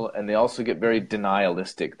emotional, and they also get very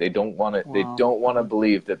denialistic. They don't want to. Wow. They don't want to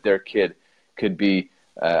believe that their kid could be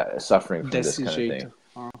suffering from this kind of thing.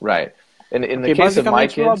 Right. And in the case of my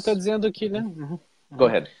kids, Rob está dizendo aqui, né? Go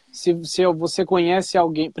ahead. Se você conhece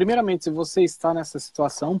alguém, primeiramente, se você está nessa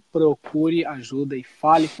situação, procure ajuda e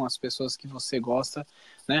fale com as pessoas que você gosta,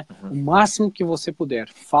 né? O máximo que você puder,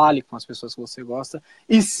 fale com as pessoas que você gosta.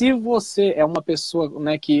 E se você é uma pessoa,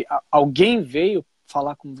 né, que alguém veio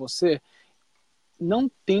falar com você, não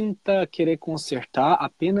tenta querer consertar,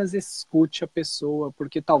 apenas escute a pessoa,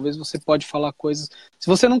 porque talvez você pode falar coisas. Se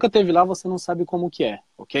você nunca esteve lá, você não sabe como que é,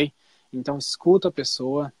 ok? Então escuta a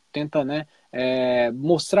pessoa, tenta, né,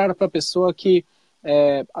 mostrar para a pessoa que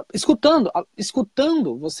escutando,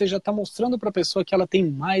 você já está mostrando para a pessoa que ela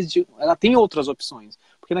tem outras opções.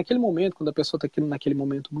 Porque naquele momento, quando a pessoa está naquele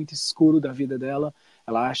momento muito escuro da vida dela,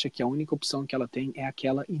 ela acha que a única opção que ela tem é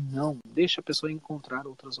aquela, e não, deixa a pessoa encontrar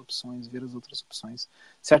outras opções, ver as outras opções.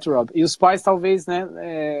 Certo, Rob? E os pais talvez,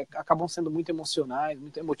 né, acabam sendo muito emocionais,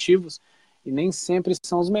 muito emotivos, e nem sempre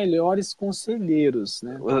são os melhores conselheiros,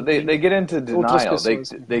 né? Well, they get into denial.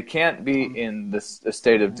 They can't be in a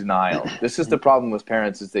state of denial. This is the problem with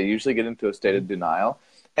parents, is they usually get into a state of denial.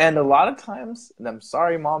 And a lot of times, and I'm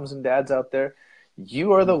sorry, moms and dads out there,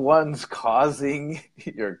 you are the ones causing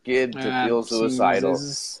your kid to feel suicidal.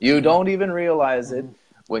 You don't even realize it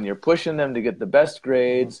when you're pushing them to get the best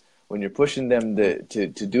grades, when you're pushing them to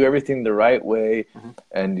do everything the right way,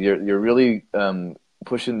 and you're really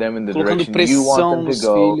pushing them in the direction you want them to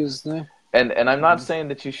go. Filhos, né? And I'm not saying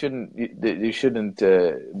that you shouldn't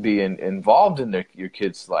be involved in your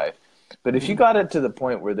kid's life, but if you got it to the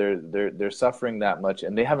point where they're suffering that much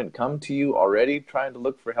and they haven't come to you already trying to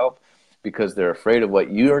look for help because they're afraid of what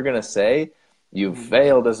you are going to say, you've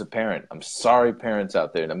failed as a parent. I'm sorry, parents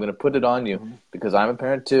out there, and I'm going to put it on you because I'm a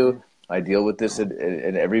parent too. I deal with this,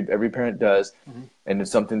 and every parent does. And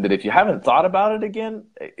it's something that if you haven't thought about it again,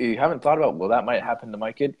 you haven't thought about, well, that might happen to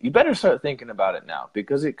my kid, you better start thinking about it now,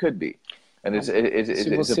 because it could be. And it's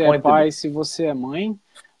a point pai, se você é mãe,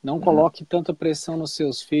 não coloque tanta pressão nos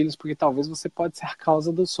seus filhos, porque talvez você pode ser a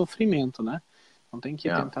causa do sofrimento, né? Não tem que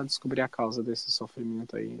tentar descobrir a causa desse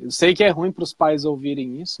sofrimento aí. Eu sei que é ruim para os pais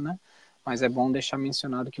ouvirem isso, né? Mas é bom deixar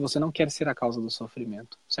mencionado que você não quer ser a causa do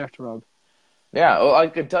sofrimento. Certo, Rob? Yeah, well, I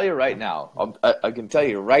can tell you right now. I can tell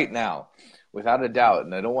you right now, without a doubt,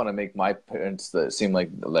 and I don't want to make my parents seem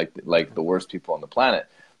like the worst people on the planet,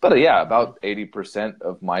 but yeah, about 80%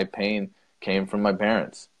 of my pain came from my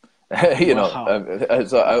parents. You know,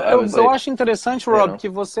 so I would say, eu acho interessante, Rob, que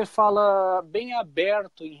você fala bem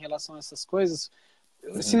aberto em relação a essas coisas,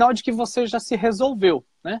 sinal de que você já se resolveu,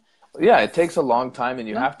 né? Yeah, it takes a long time, and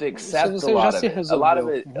you have to accept a lot of it.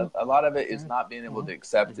 A lot of it is not being able to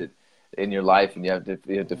accept it in your life, and you have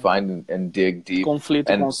to find and dig deep.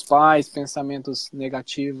 Conflito com os pais, pensamentos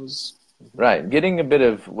negativos. Right, getting a bit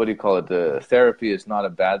of what do you call it? The therapy is not a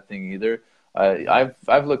bad thing either.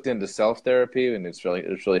 I've looked into self-therapy, and it's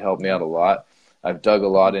really helped me out a lot. I've dug a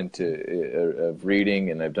lot into of reading,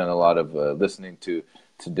 and I've done a lot of listening to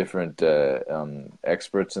different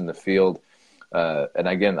experts in the field. And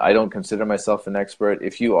again, I don't consider myself an expert.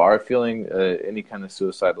 If you are feeling any kind of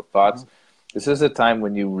suicidal thoughts, this is a time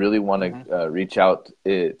when you really want to reach out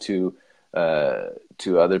to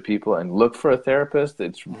other people and look for a therapist.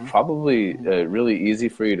 It's probably really easy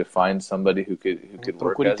for you to find somebody who could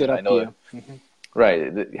work as it. I know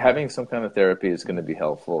right, having some kind of therapy is going to be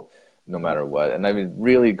helpful no matter what. And I mean,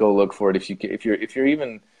 really go look for it if you're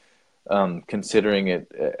even considering it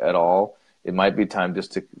at all. It might be time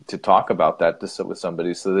just to talk about that with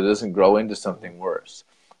somebody so that it doesn't grow into something worse.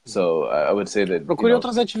 So I would say that... Procure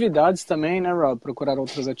outras atividades também, né, Rob? Procurar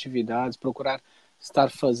outras atividades, procurar estar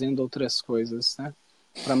fazendo outras coisas, né?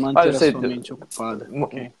 Para manter a sua mente ocupada.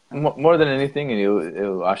 More than anything,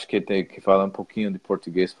 eu acho que tem que falar pouquinho de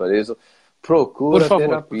português para isso. Procura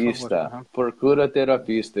terapista, procura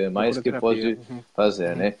terapista, é mais que pode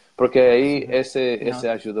fazer, né? Porque aí esse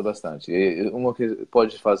ajuda bastante. Uma que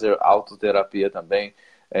pode fazer autoterapia também,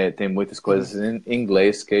 tem muitas coisas em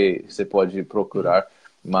inglês que você pode procurar,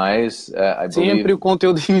 mas sempre o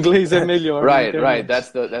conteúdo em inglês é melhor. Right.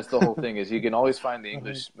 That's the whole thing is you can always find the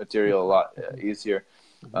English material a lot easier,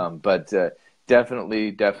 but.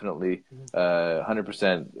 Definitely,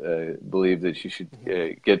 100% believe that you should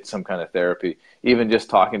get some kind of therapy. Even just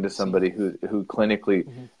talking to somebody who clinically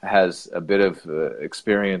has a bit of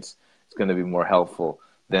experience is going to be more helpful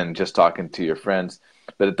than just talking to your friends.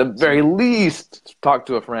 But at the very least, talk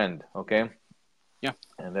to a friend, okay? Yeah.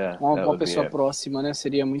 And, uma pessoa próxima, né?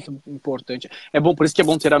 Seria muito importante. É bom, por isso que é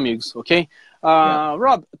bom ter amigos, ok?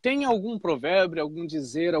 Rob, tem algum provérbio, algum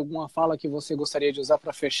dizer, alguma fala que você gostaria de usar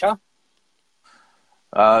para fechar?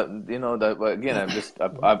 You know, that again, I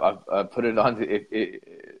put it on.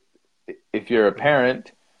 If you're a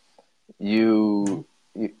parent, you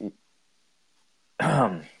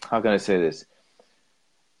how can I say this?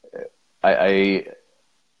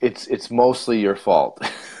 It's mostly your fault.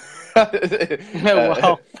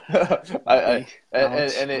 Wow.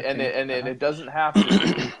 And it doesn't have to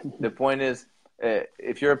be. The point is,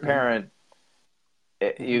 if you're a parent,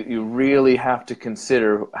 you really have to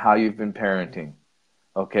consider how you've been parenting.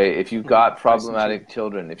 Okay, if you've got problematic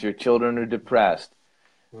children, if your children are depressed,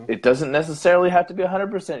 it doesn't necessarily have to be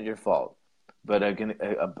 100% your fault. But again,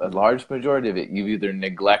 a large majority of it, you've either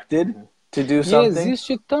neglected to do something, e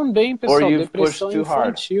existe também, pessoal, or you've pushed too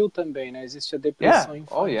hard. Infantil também, né? Existe a depressão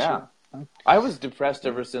infantil. Oh yeah. I was depressed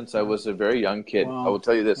ever since I was a very young kid. Wow. I will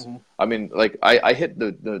tell you this. I mean, like I hit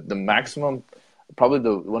the maximum, probably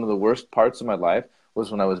one of the worst parts of my life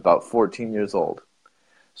was when I was about 14 years old.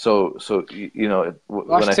 So you know,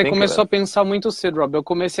 eu acho que você começou a pensar muito cedo, Rob. Eu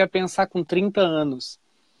comecei a pensar com 30 anos.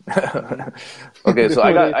 Okay, so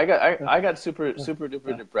I got super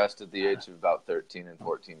duper depressed at the age of about 13 and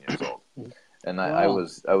 14 years old, and I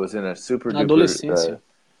was in a super duper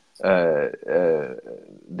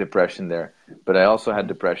depression there. But I also had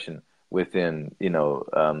depression within, you know,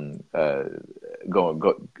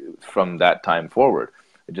 go from that time forward.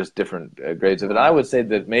 Just different grades of it. And I would say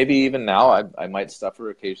that maybe even now I might suffer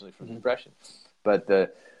occasionally from depression, but there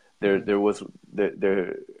was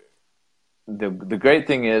the great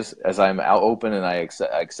thing is, as I'm open and I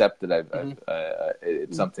accept that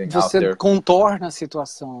it's something out there. Você contorna a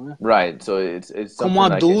situação, né? Right. So it's como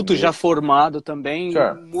adulto já formado também,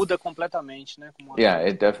 muda completamente, né? Yeah,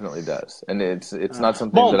 it definitely does, and it's not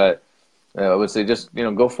something that I would say just, you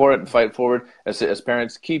know, go for it and fight forward. As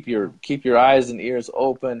parents, keep your eyes and ears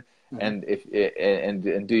open, and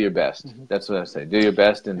do your best. That's what I say. Do your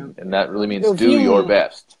best, and that really means do your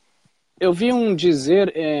best. Eu vi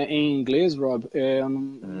dizer em inglês, Rob,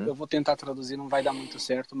 eu vou tentar traduzir, não vai dar muito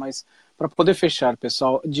certo, mas para poder fechar,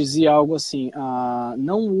 pessoal, dizia algo assim,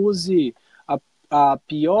 não use a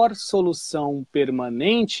pior solução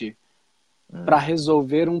permanente para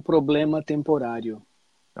resolver um problema temporário.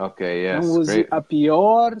 Okay, yes. Não use great. a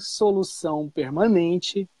pior solução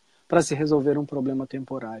permanente para se resolver um problema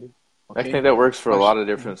temporário. Okay? I think that works for a lot of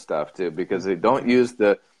different stuff too, because they don't use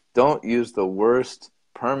the don't use the worst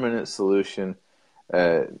permanent solution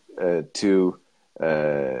to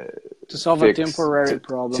solve a temporary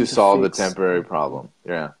problem. To solve the temporary problem.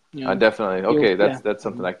 Yeah. Definitely. Okay, that's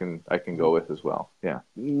something I can go with as well. Yeah.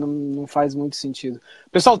 Não faz muito sentido.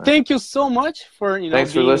 Pessoal, thank you so much for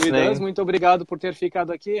Thanks for listening. with us. Muito obrigado por ter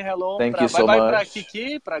ficado aqui. Hello. Thank you so bye much. Para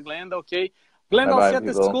Kiki, para Glenda, okay. Glenda, I'll see you at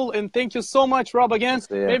the school, and thank you so much, Rob, again.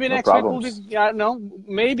 Maybe next week we'll be,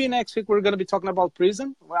 maybe next week we're going to be talking about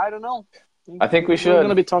prison. I don't know. I think we should.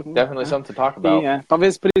 Definitely something to talk about.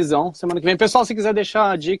 Talvez prisão semana que vem. Pessoal, se quiser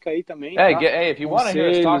deixar a dica aí também. Hey, if you want to hear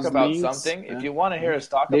us talk about something, if you want to hear us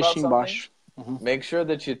talk about something, make sure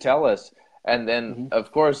that you tell us. And then,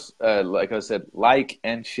 of course, like I said, like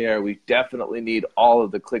and share. We definitely need all of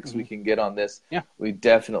the clicks we can get on this. Yeah. We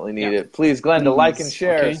definitely need it. Please, Glenda, like and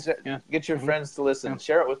share. Okay. Get your friends to listen.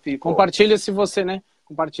 Share it with people. Compartilha se você, né?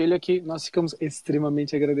 Compartilha que nós ficamos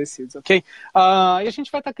extremamente agradecidos, ok? E a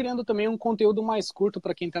gente vai estar criando também um conteúdo mais curto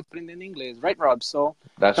para quem está aprendendo inglês, right, Rob?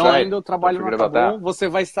 Então ainda o trabalho não acabou. Você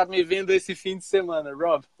vai estar me vendo esse fim de semana,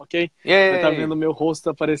 Rob, ok? Vai estar vendo meu rosto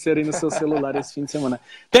aparecer aí no seu celular esse fim de semana.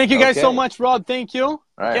 Thank you guys so much, Rob. Thank you.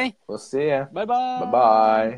 All right. We'll see ya. Bye-bye. Bye-bye.